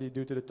unfortunately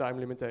due to the time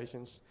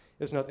limitations,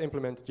 it's not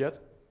implemented yet.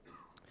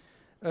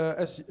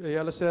 As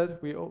Jelle said,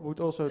 we would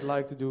also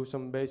like to do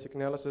some basic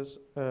analysis,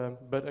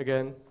 but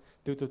again,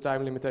 due to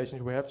time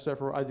limitations, we have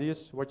several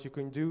ideas what you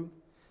can do,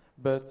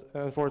 but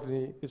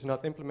unfortunately it's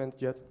not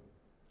implemented yet.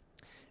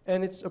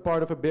 And it's a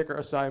part of a bigger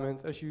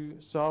assignment. As you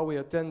saw, we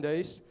had 10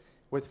 days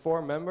with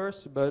 4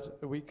 members, but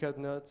we could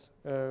not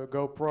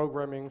go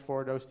programming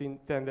for those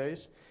 10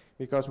 days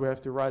because we have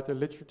to write a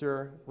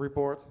literature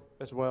report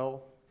as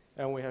well,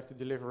 and we have to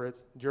deliver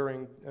it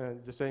during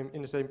in the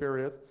same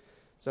period.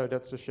 So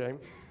that's a shame.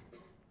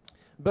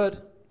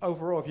 But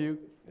overall, if you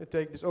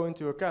take this all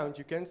into account,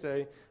 you can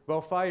say,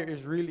 well, Fire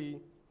is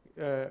really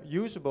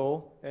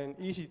usable and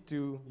easy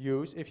to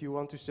use if you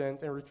want to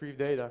send and retrieve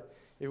data.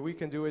 If we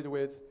can do it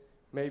with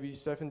maybe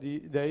 70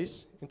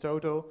 days in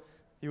total,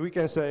 we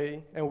can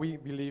say, and we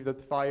believe that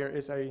Fire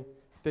is a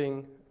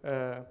thing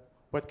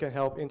what can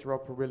help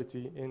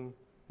interoperability in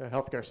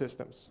healthcare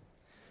systems.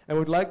 I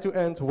would like to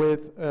end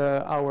with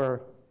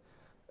our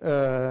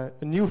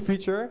new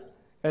feature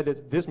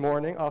added this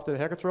morning after the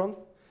hackathon,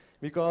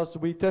 because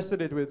we tested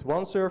it with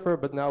 1 server,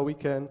 but now we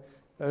can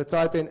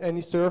type in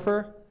any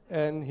server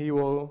and he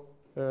will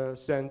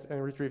send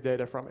and retrieve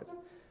data from it.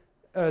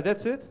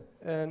 That's it,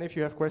 and if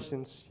you have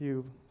questions,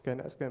 you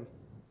can ask them.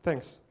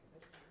 Thanks.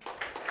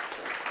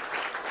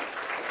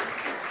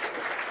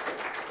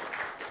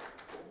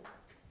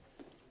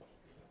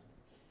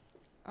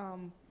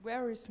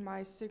 Where is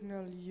My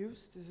Signal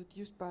used? Is it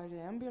used by the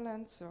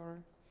ambulance or?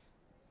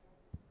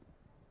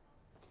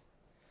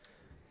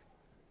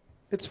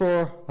 it's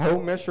for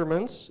home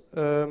measurements.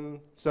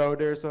 So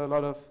there's a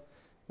lot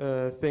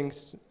of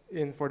things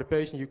in for the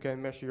patient. You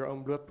can measure your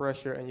own blood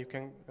pressure, and you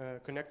can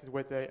connect it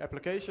with the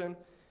application.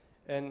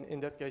 And in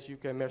that case, you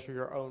can measure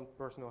your own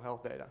personal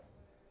health data.